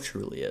what love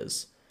truly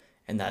is.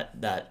 And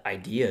that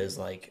idea is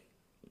like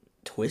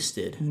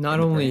twisted. Not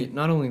only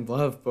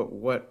love, but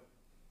what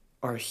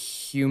our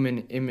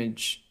human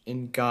image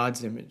in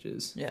God's image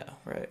is. Yeah,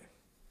 right.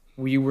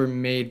 We were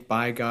made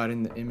by God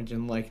in the image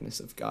and likeness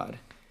of God.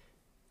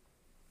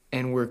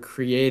 And we're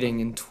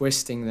creating and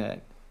twisting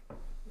that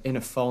in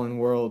a fallen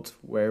world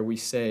where we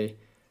say,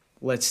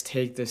 let's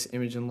take this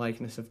image and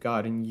likeness of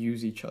God and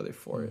use each other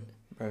for it.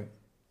 Right.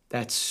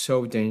 That's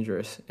so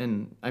dangerous.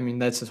 And I mean,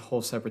 that's a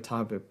whole separate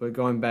topic, but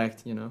going back,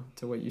 to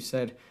what you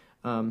said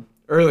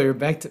earlier,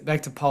 back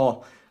to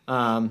Paul,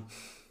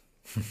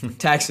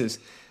 taxes.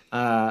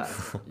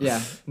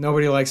 Yeah,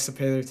 nobody likes to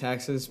pay their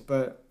taxes,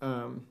 but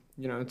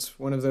it's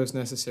one of those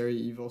necessary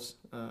evils.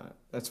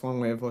 That's one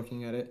way of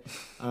looking at it.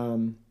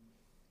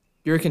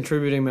 You're a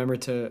contributing member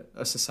to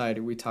a society.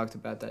 We talked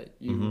about that.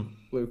 You,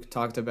 Luke,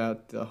 talked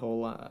about the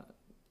whole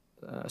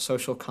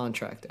social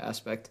contract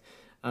aspect.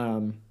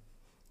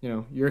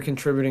 You're a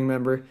contributing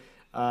member.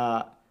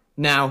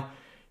 Now,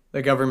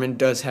 the government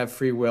does have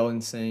free will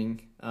in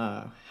saying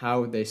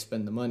how they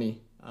spend the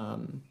money.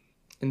 And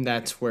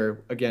that's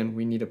where, again,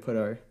 we need to put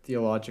our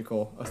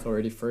theological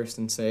authority first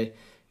and say,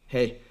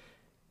 hey,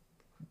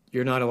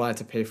 you're not allowed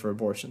to pay for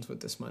abortions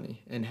with this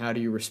money. And how do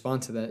you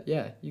respond to that?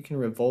 Yeah, you can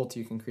revolt,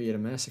 you can create a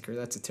massacre.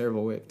 That's a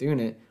terrible way of doing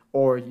it.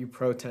 Or you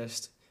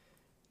protest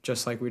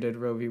just like we did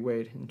Roe v.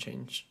 Wade and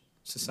change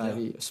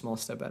society a small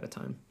step at a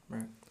time.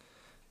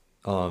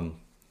 Right.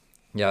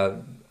 Yeah,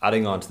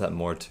 adding on to that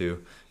more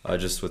too,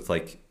 just with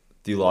like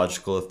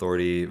theological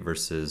authority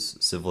versus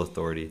civil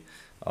authority.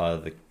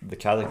 The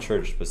Catholic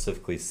Church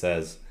specifically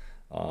says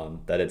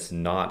that it's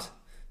not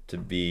to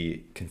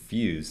be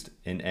confused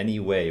in any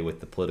way with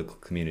the political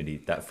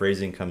community. That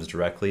phrasing comes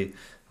directly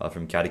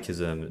from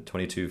Catechism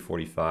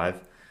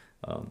 2245.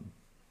 And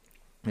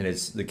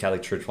the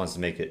Catholic Church wants to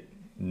make it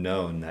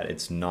known that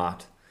it's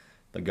not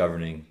the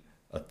governing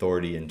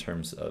authority in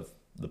terms of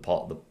the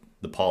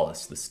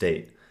polis, the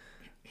state.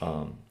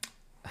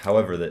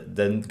 However, that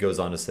then goes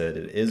on to say that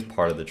it is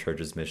part of the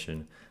Church's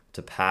mission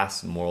to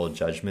pass moral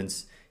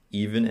judgments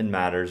even in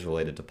matters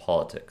related to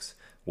politics,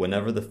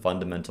 whenever the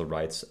fundamental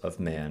rights of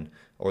man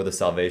or the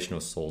salvation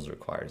of souls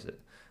requires it.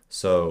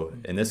 So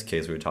in this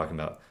case, we were talking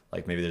about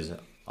like maybe there's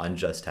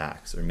unjust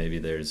tax, or maybe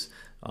there's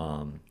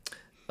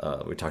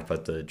we talked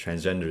about the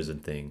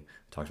transgenderism thing,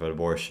 talked about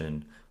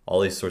abortion,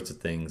 all these sorts of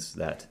things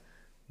that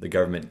the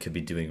government could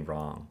be doing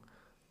wrong.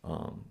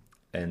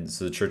 And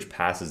so the church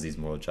passes these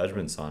moral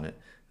judgments on it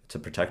to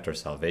protect our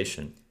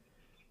salvation.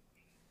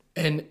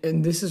 And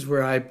this is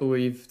where I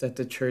believe that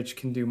the church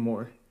can do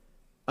more.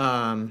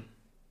 I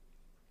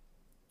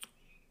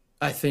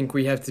think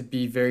we have to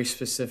be very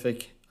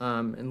specific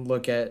and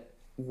look at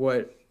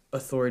what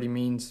authority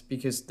means,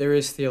 because there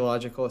is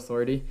theological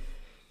authority,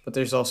 but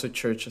there's also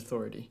church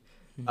authority.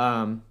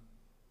 And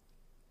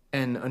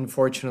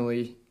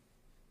unfortunately,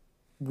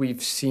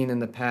 we've seen in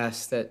the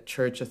past that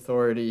church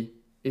authority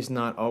is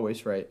not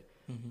always right.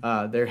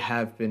 There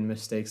have been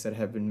mistakes that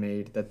have been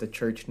made that the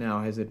church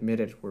now has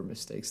admitted were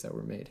mistakes that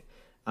were made.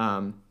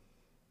 And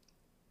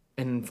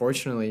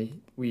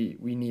unfortunately, we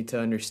need to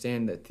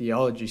understand that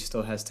theology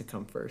still has to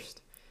come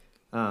first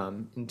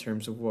in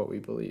terms of what we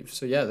believe.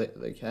 So yeah,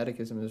 the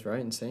Catechism is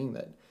right in saying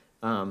that.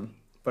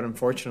 But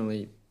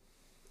unfortunately,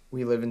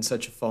 we live in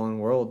such a fallen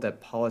world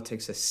that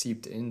politics has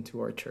seeped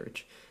into our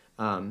church.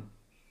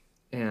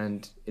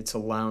 And it's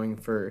allowing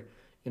for,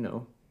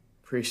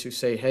 priests who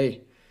say,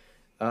 hey,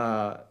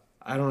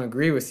 I don't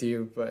agree with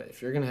you, but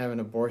if you're going to have an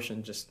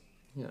abortion, just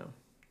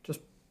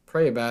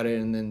pray about it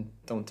and then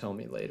don't tell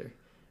me later.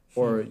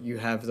 Or you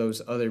have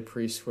those other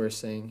priests who are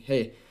saying,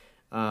 hey,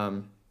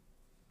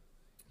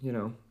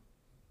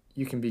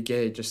 you can be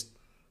gay, just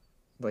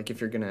like if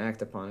you're going to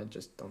act upon it,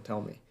 just don't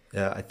tell me.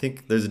 Yeah, I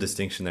think there's a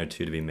distinction there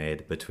too to be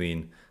made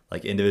between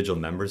like individual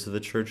members of the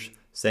church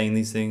saying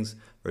these things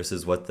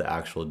versus what the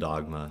actual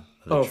dogma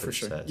of the church for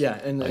sure. says. Yeah,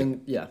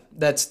 and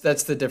that's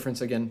the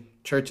difference again.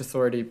 Church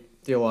authority,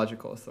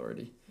 theological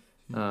authority.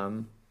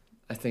 I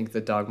think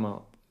the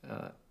dogma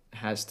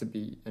has to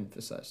be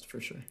emphasized for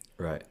sure.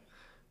 Right.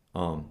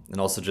 And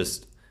also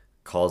just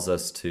calls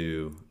us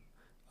to,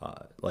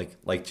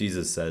 like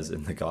Jesus says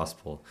in the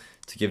gospel,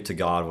 to give to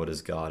God what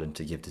is God and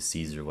to give to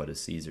Caesar what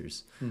is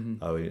Caesar's.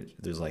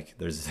 There's a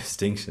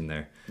distinction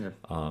there. Yeah.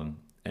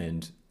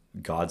 And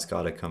God's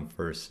got to come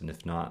first, and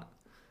if not,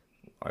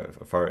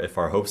 if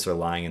our hopes are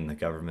lying in the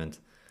government,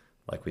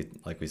 like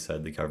we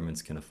said, the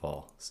government's gonna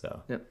fall.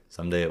 So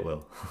someday it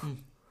will.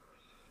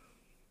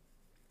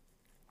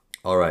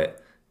 All right,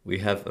 we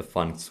have a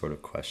fun sort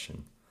of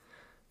question.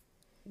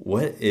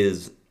 What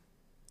is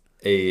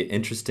a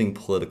interesting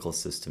political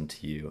system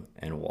to you,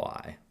 and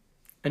why?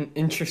 An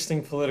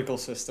interesting political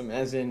system,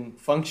 as in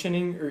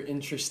functioning, or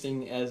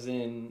interesting as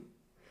in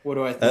what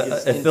do I think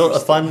is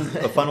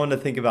interesting? A fun one to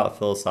think about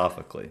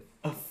philosophically.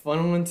 A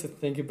fun one to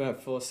think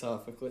about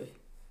philosophically.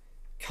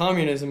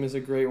 Communism is a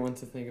great one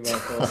to think about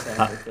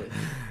philosophically.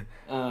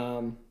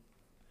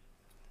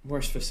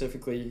 More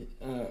specifically,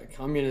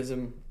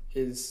 communism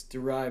is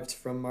derived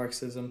from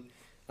Marxism,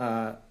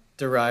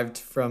 derived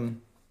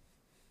from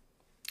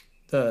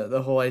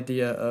the whole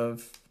idea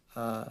of,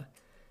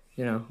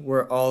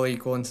 we're all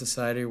equal in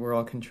society, we're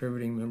all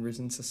contributing members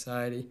in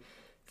society.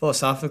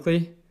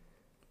 Philosophically,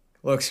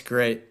 looks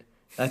great.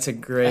 That's a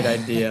great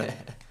idea.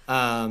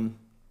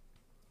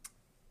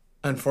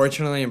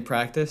 Unfortunately, in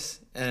practice,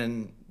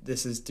 and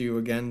this is due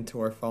again to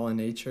our fallen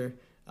nature,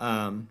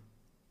 to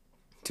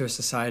a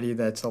society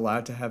that's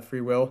allowed to have free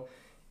will,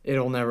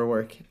 it'll never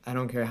work. I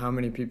don't care how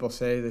many people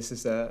say this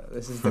is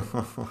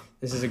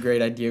a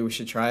great idea, we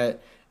should try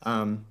it.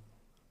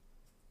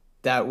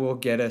 That will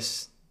get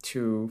us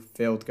to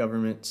failed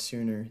government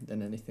sooner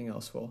than anything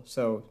else will.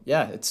 So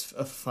yeah, it's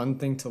a fun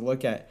thing to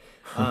look at.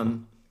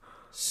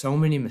 So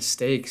many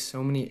mistakes,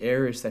 so many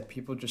errors that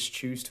people just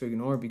choose to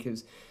ignore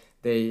because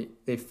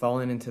they've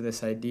fallen into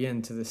this idea,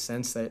 into the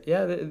sense that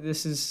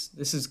this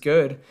is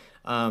good.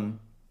 And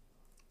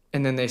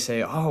then they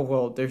say, oh,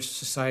 well, there's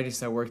societies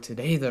that work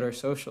today that are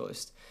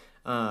socialist.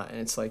 And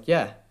it's like,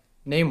 yeah,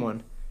 name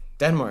one.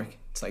 Denmark.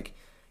 It's like,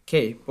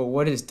 okay, but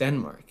what is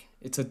Denmark?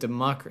 It's a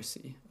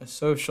democracy, a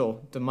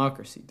social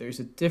democracy. There's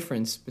a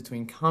difference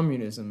between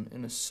communism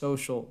and a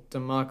social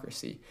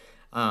democracy.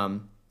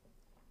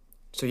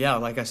 So yeah,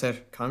 like I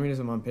said,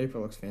 communism on paper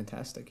looks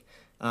fantastic.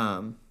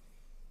 In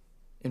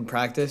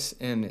practice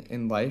and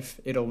in life,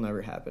 it'll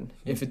never happen.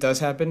 If it does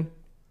happen,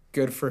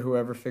 good for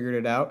whoever figured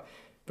it out.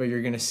 But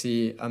you're going to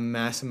see a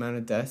mass amount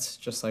of deaths,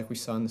 just like we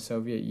saw in the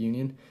Soviet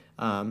Union.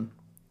 I'm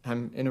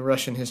in a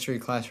Russian history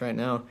class right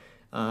now,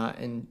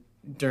 and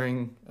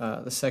during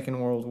the Second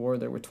World War,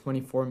 there were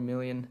 24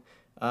 million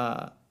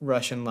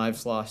Russian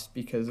lives lost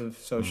because of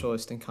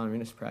socialist and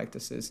communist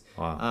practices.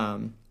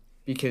 Wow.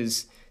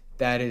 Because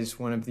that is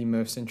one of the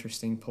most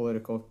interesting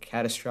political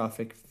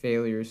catastrophic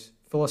failures,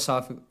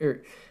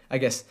 I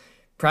guess,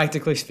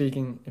 practically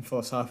speaking and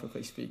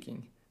philosophically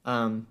speaking,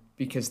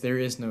 because there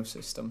is no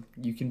system.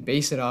 You can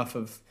base it off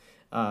of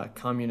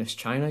communist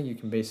China, you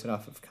can base it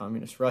off of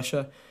communist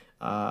Russia,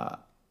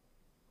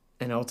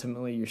 and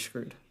ultimately you're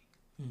screwed.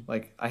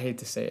 Like, I hate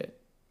to say it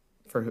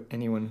for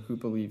anyone who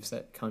believes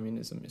that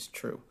communism is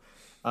true.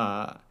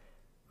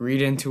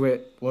 Read into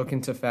it, look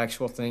into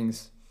factual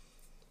things.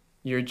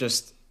 You're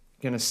just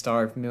going to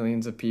starve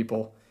millions of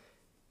people.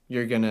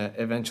 You're going to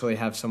eventually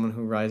have someone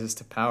who rises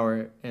to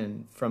power,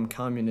 and from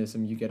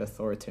communism you get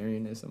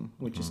authoritarianism,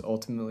 which is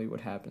ultimately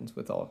what happens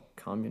with all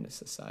communist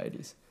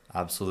societies.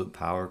 Absolute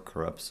power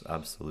corrupts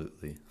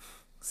absolutely.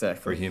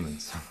 Exactly. For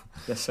humans.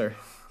 Yes, sir.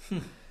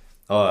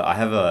 I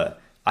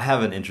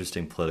have an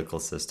interesting political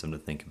system to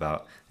think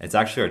about. It's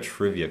actually our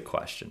trivia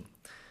question.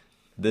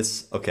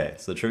 So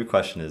the trivia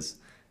question is,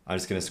 I'm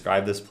just going to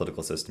describe this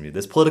political system to you.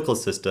 This political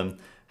system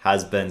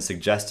has been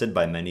suggested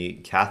by many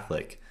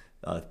Catholic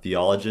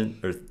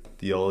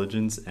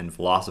theologians and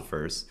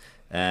philosophers,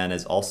 and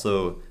has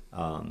also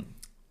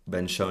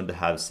been shown to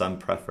have some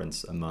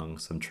preference among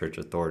some church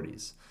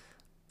authorities.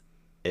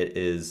 It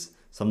is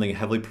something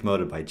heavily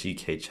promoted by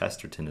G.K.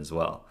 Chesterton as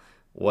well.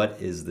 What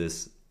is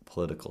this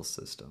political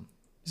system?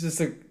 Is this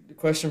a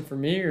question for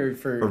me or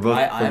for both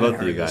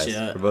of you this guys?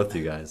 yet. For both of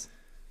you guys.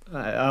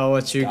 I'll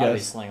let you Gotta be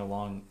guys. slang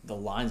along the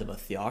lines of a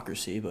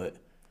theocracy, but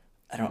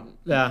I don't.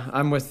 Yeah,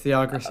 I'm with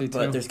theocracy too.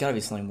 But there's got to be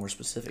something more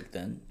specific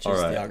than just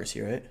All right.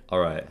 theocracy, right? All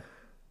right.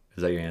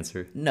 Is that your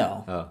answer?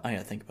 No. Oh. I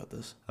gotta think about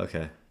this.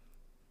 Okay.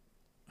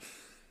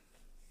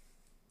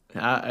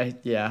 I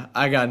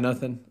got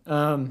nothing.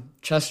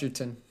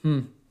 Chesterton. I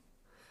mean,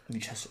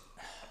 just.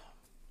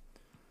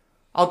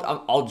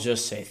 I'll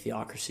just say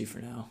theocracy for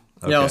now.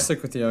 Okay. Yeah, I'll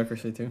stick with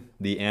theocracy too.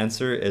 The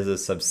answer is a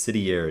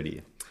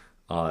subsidiarity.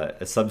 A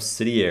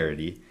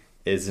subsidiarity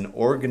is an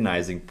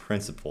organizing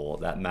principle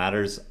that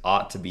matters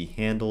ought to be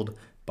handled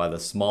by the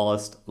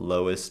smallest,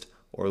 lowest,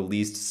 or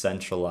least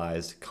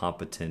centralized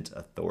competent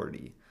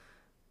authority.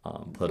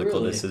 Political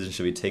Really? decisions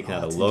should be taken at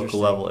a That's local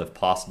interesting. level if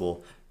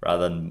possible,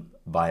 rather than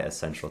by a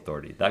central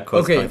authority. That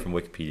quote's Okay. coming from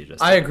Wikipedia.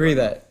 Just I agree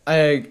that.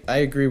 I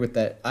agree with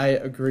that. I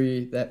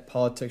agree that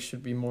politics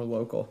should be more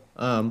local.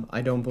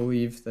 I don't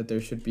believe that there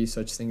should be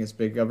such thing as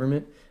big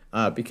government,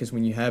 because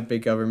when you have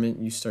big government,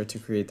 you start to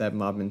create that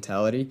mob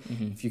mentality.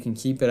 If you can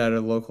keep it at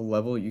a local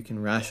level, you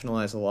can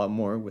rationalize a lot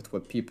more with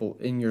what people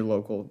in your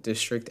local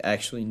district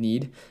actually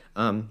need.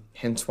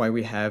 Hence why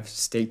we have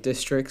state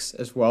districts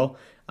as well,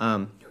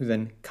 who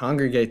then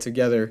congregate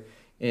together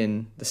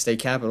in the state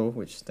capital,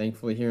 which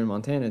thankfully here in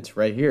Montana, it's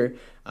right here,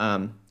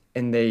 and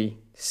they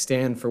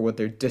stand for what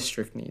their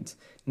district needs.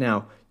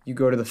 Now, you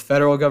go to the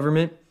federal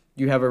government,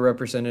 you have a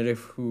representative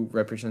who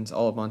represents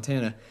all of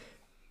Montana,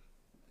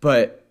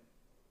 but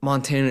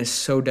Montana is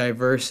so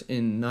diverse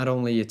in not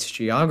only its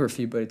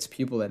geography, but its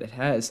people that it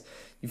has.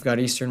 You've got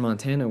eastern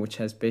Montana, which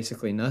has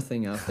basically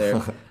nothing out there,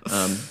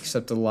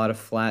 except a lot of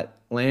flat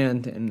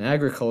land and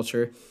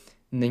agriculture.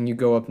 And then you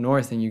go up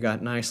north and you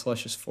got nice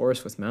luscious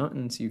forests with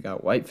mountains. You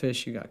got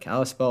whitefish, you got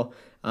Kalispell.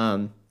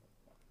 And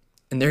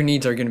their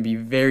needs are going to be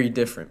very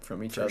different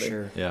from each For other.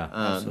 sure. Yeah.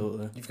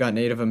 Absolutely. You've got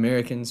Native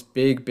Americans,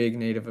 big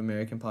Native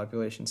American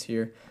populations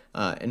here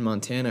in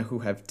Montana who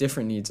have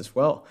different needs as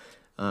well.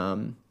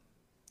 And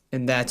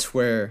that's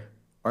where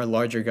our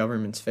larger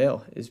governments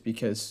fail, is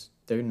because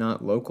they're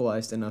not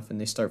localized enough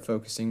and they start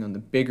focusing on the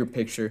bigger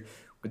picture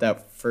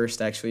without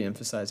first actually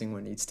emphasizing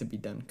what needs to be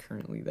done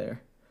currently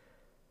there.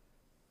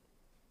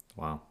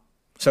 Wow.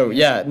 So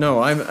yeah,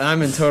 no,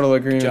 I'm in total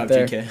agreement Good job,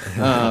 there.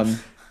 GK.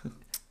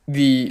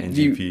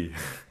 NGP.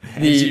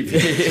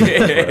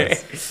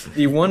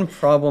 The one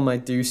problem I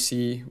do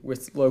see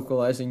with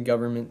localizing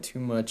government too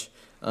much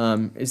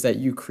is that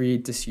you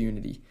create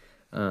disunity.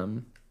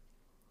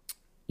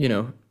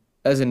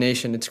 As a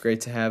nation, it's great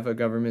to have a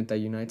government that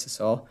unites us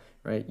all,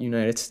 right?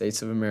 United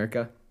States of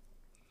America.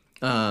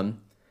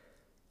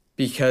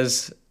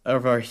 Because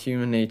of our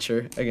human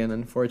nature, again,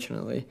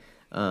 unfortunately,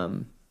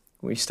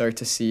 we start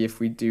to see if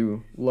we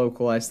do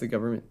localize the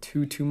government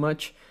too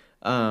much.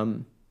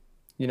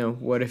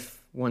 What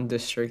if one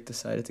district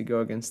decided to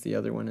go against the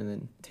other one and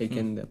then take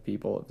in the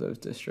people of those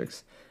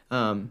districts?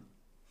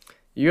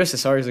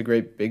 USSR is a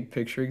great big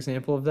picture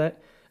example of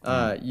that.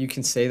 You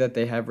can say that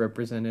they have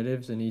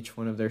representatives in each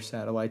one of their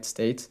satellite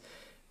states,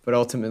 but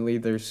ultimately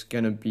there's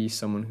going to be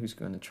someone who's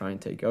going to try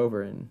and take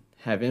over and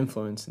have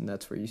influence, and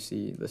that's where you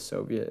see the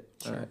Soviet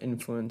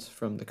influence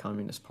from the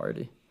Communist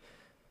Party.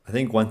 I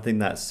think one thing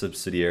that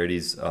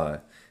subsidiarities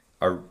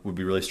would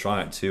be really strong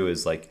at too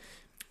is like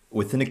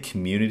within a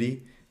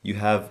community you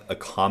have a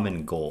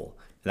common goal.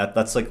 And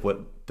that's like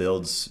what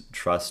builds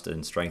trust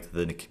and strength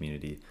within a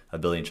community,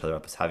 building each other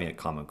up, is having a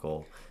common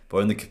goal. But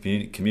when the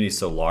community is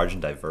so large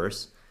and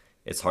diverse,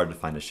 it's hard to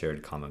find a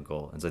shared common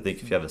goal. And so I think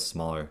if you have a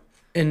smaller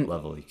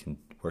level, you can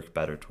work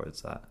better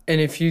towards that. And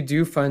if you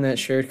do find that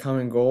shared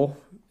common goal,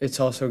 it's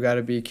also got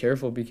to be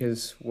careful,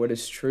 because what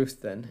is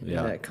truth then in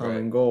that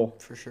common goal?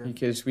 For sure.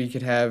 Because we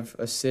could have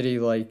a city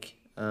like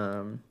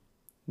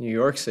New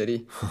York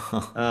City.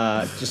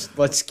 Just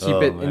let's keep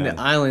it in the man.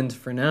 island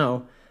for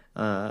now.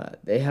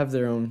 They have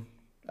their own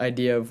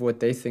idea of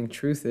what they think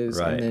truth is,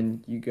 Right. and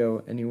then you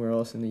go anywhere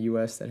else in the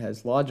U.S. that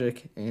has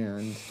logic,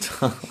 and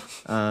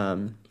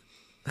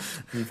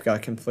you've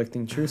got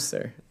conflicting truths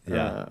there.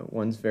 Yeah.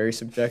 One's very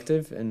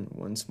subjective, and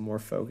one's more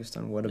focused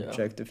on what Yeah.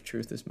 objective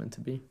truth is meant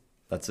to be.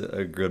 That's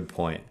a good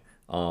point.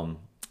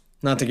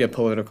 Not to get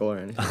political or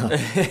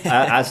anything.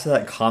 As to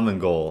that common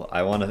goal,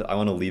 I want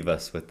to leave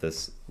us with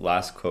this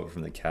last quote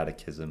from the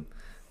Catechism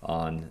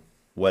on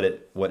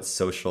what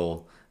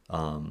social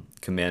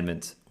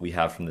commandment we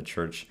have from the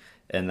Church,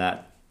 and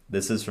that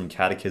this is from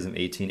Catechism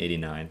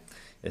 1889.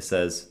 It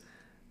says,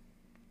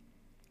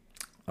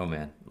 "Oh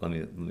man, let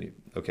me.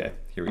 Okay,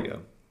 here we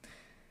go.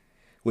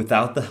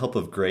 Without the help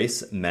of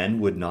grace, men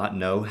would not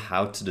know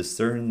how to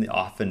discern the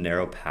often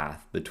narrow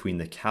path between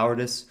the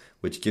cowardice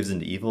which gives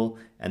into evil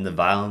and the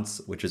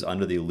violence which is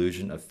under the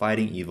illusion of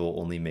fighting evil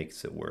only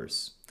makes it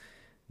worse.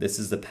 This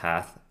is the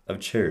path of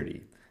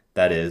charity,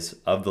 that is,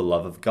 of the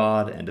love of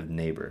God and of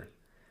neighbor.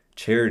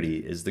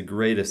 Charity is the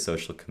greatest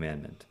social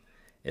commandment.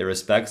 It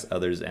respects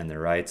others and their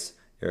rights,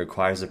 it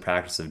requires the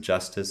practice of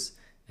justice,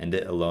 and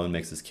it alone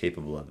makes us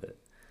capable of it.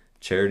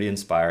 Charity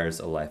inspires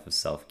a life of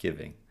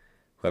self-giving.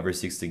 Whoever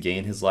seeks to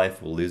gain his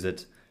life will lose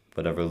it,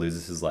 but whoever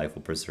loses his life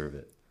will preserve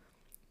it."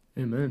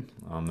 Amen.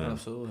 Amen.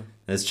 Absolutely. And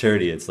this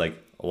charity, it's like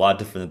a lot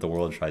different than the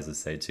world tries to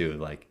say too.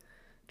 Like,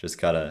 just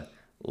gotta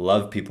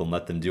love people and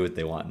let them do what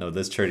they want. No,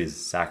 this charity is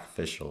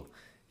sacrificial.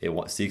 It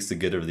seeks the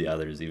good of the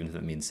others, even if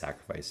it means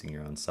sacrificing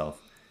your own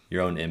self,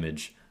 your own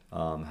image,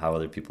 how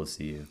other people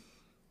see you.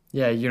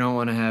 Yeah, you don't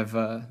want to have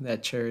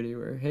that charity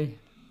where, hey,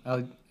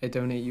 I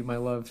donate you my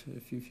love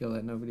if you feel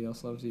that nobody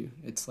else loves you.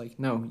 It's like,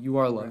 no, you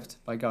are loved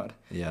by God.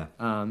 Yeah.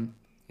 And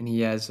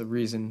he has a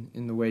reason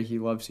in the way he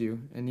loves you.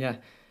 And yeah,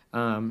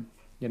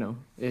 you know,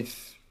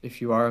 if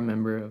you are a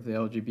member of the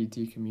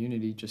LGBT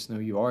community, just know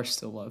you are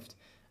still loved.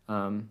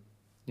 You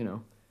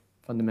know,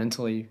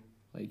 fundamentally,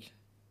 like,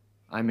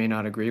 I may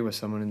not agree with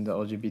someone in the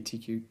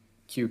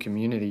LGBTQ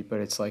community,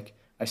 but it's like,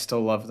 I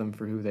still love them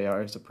for who they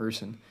are as a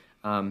person.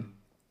 And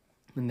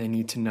they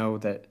need to know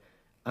that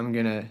I'm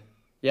going to,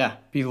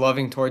 be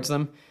loving towards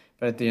them.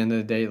 But at the end of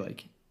the day,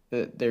 like,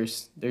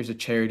 there's a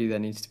charity that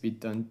needs to be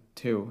done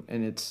too.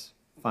 And it's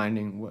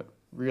finding what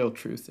real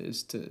truth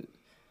is to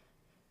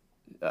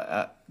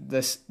gotta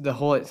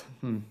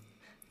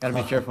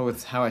be careful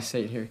with how I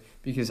say it here,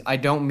 because I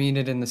don't mean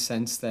it in the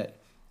sense that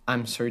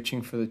I'm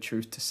searching for the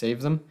truth to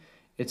save them.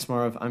 It's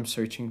more of I'm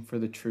searching for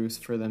the truth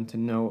for them to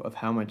know of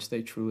how much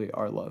they truly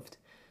are loved.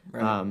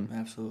 Right.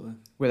 Absolutely.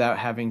 Without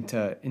having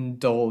to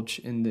indulge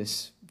in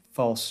this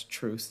false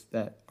truth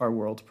that our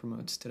world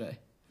promotes today.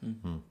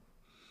 Mm-hmm.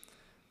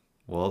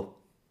 Well,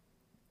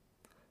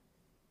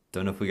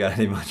 don't know if we got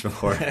any much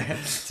more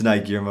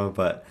tonight, Guillermo,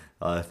 but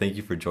thank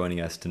you for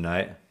joining us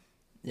tonight.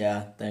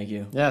 Yeah. Thank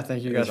you. Yeah,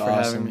 thank you It guys was for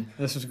awesome. having me.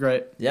 This was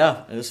great.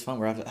 Yeah, it was fun.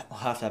 We'll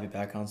have to have you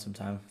back on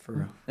sometime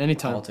for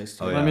Anytime. politics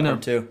too. Oh, Let yeah. me know.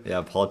 Part two.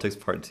 Yeah, politics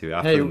part 2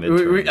 after Hey, the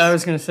midterms. I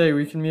was going to say,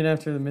 we can meet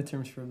after the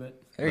midterms for a bit.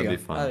 There you That'd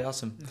go. be fun. That'd be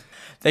awesome.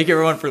 Thank you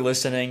everyone for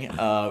listening.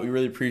 We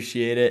really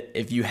appreciate it.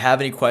 If you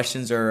have any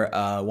questions or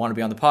want to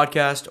be on the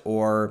podcast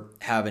or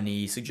have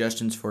any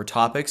suggestions for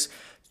topics,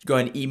 go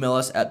ahead and email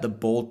us at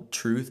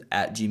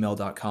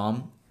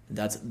theboldtruth@gmail.com.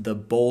 That's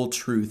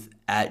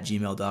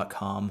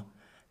theboldtruth@gmail.com.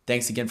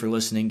 Thanks again for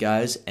listening,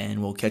 guys,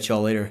 and we'll catch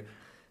y'all later.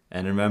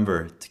 And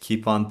remember to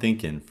keep on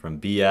thinking from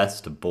BS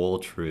to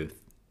bold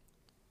truth.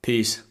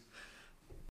 Peace.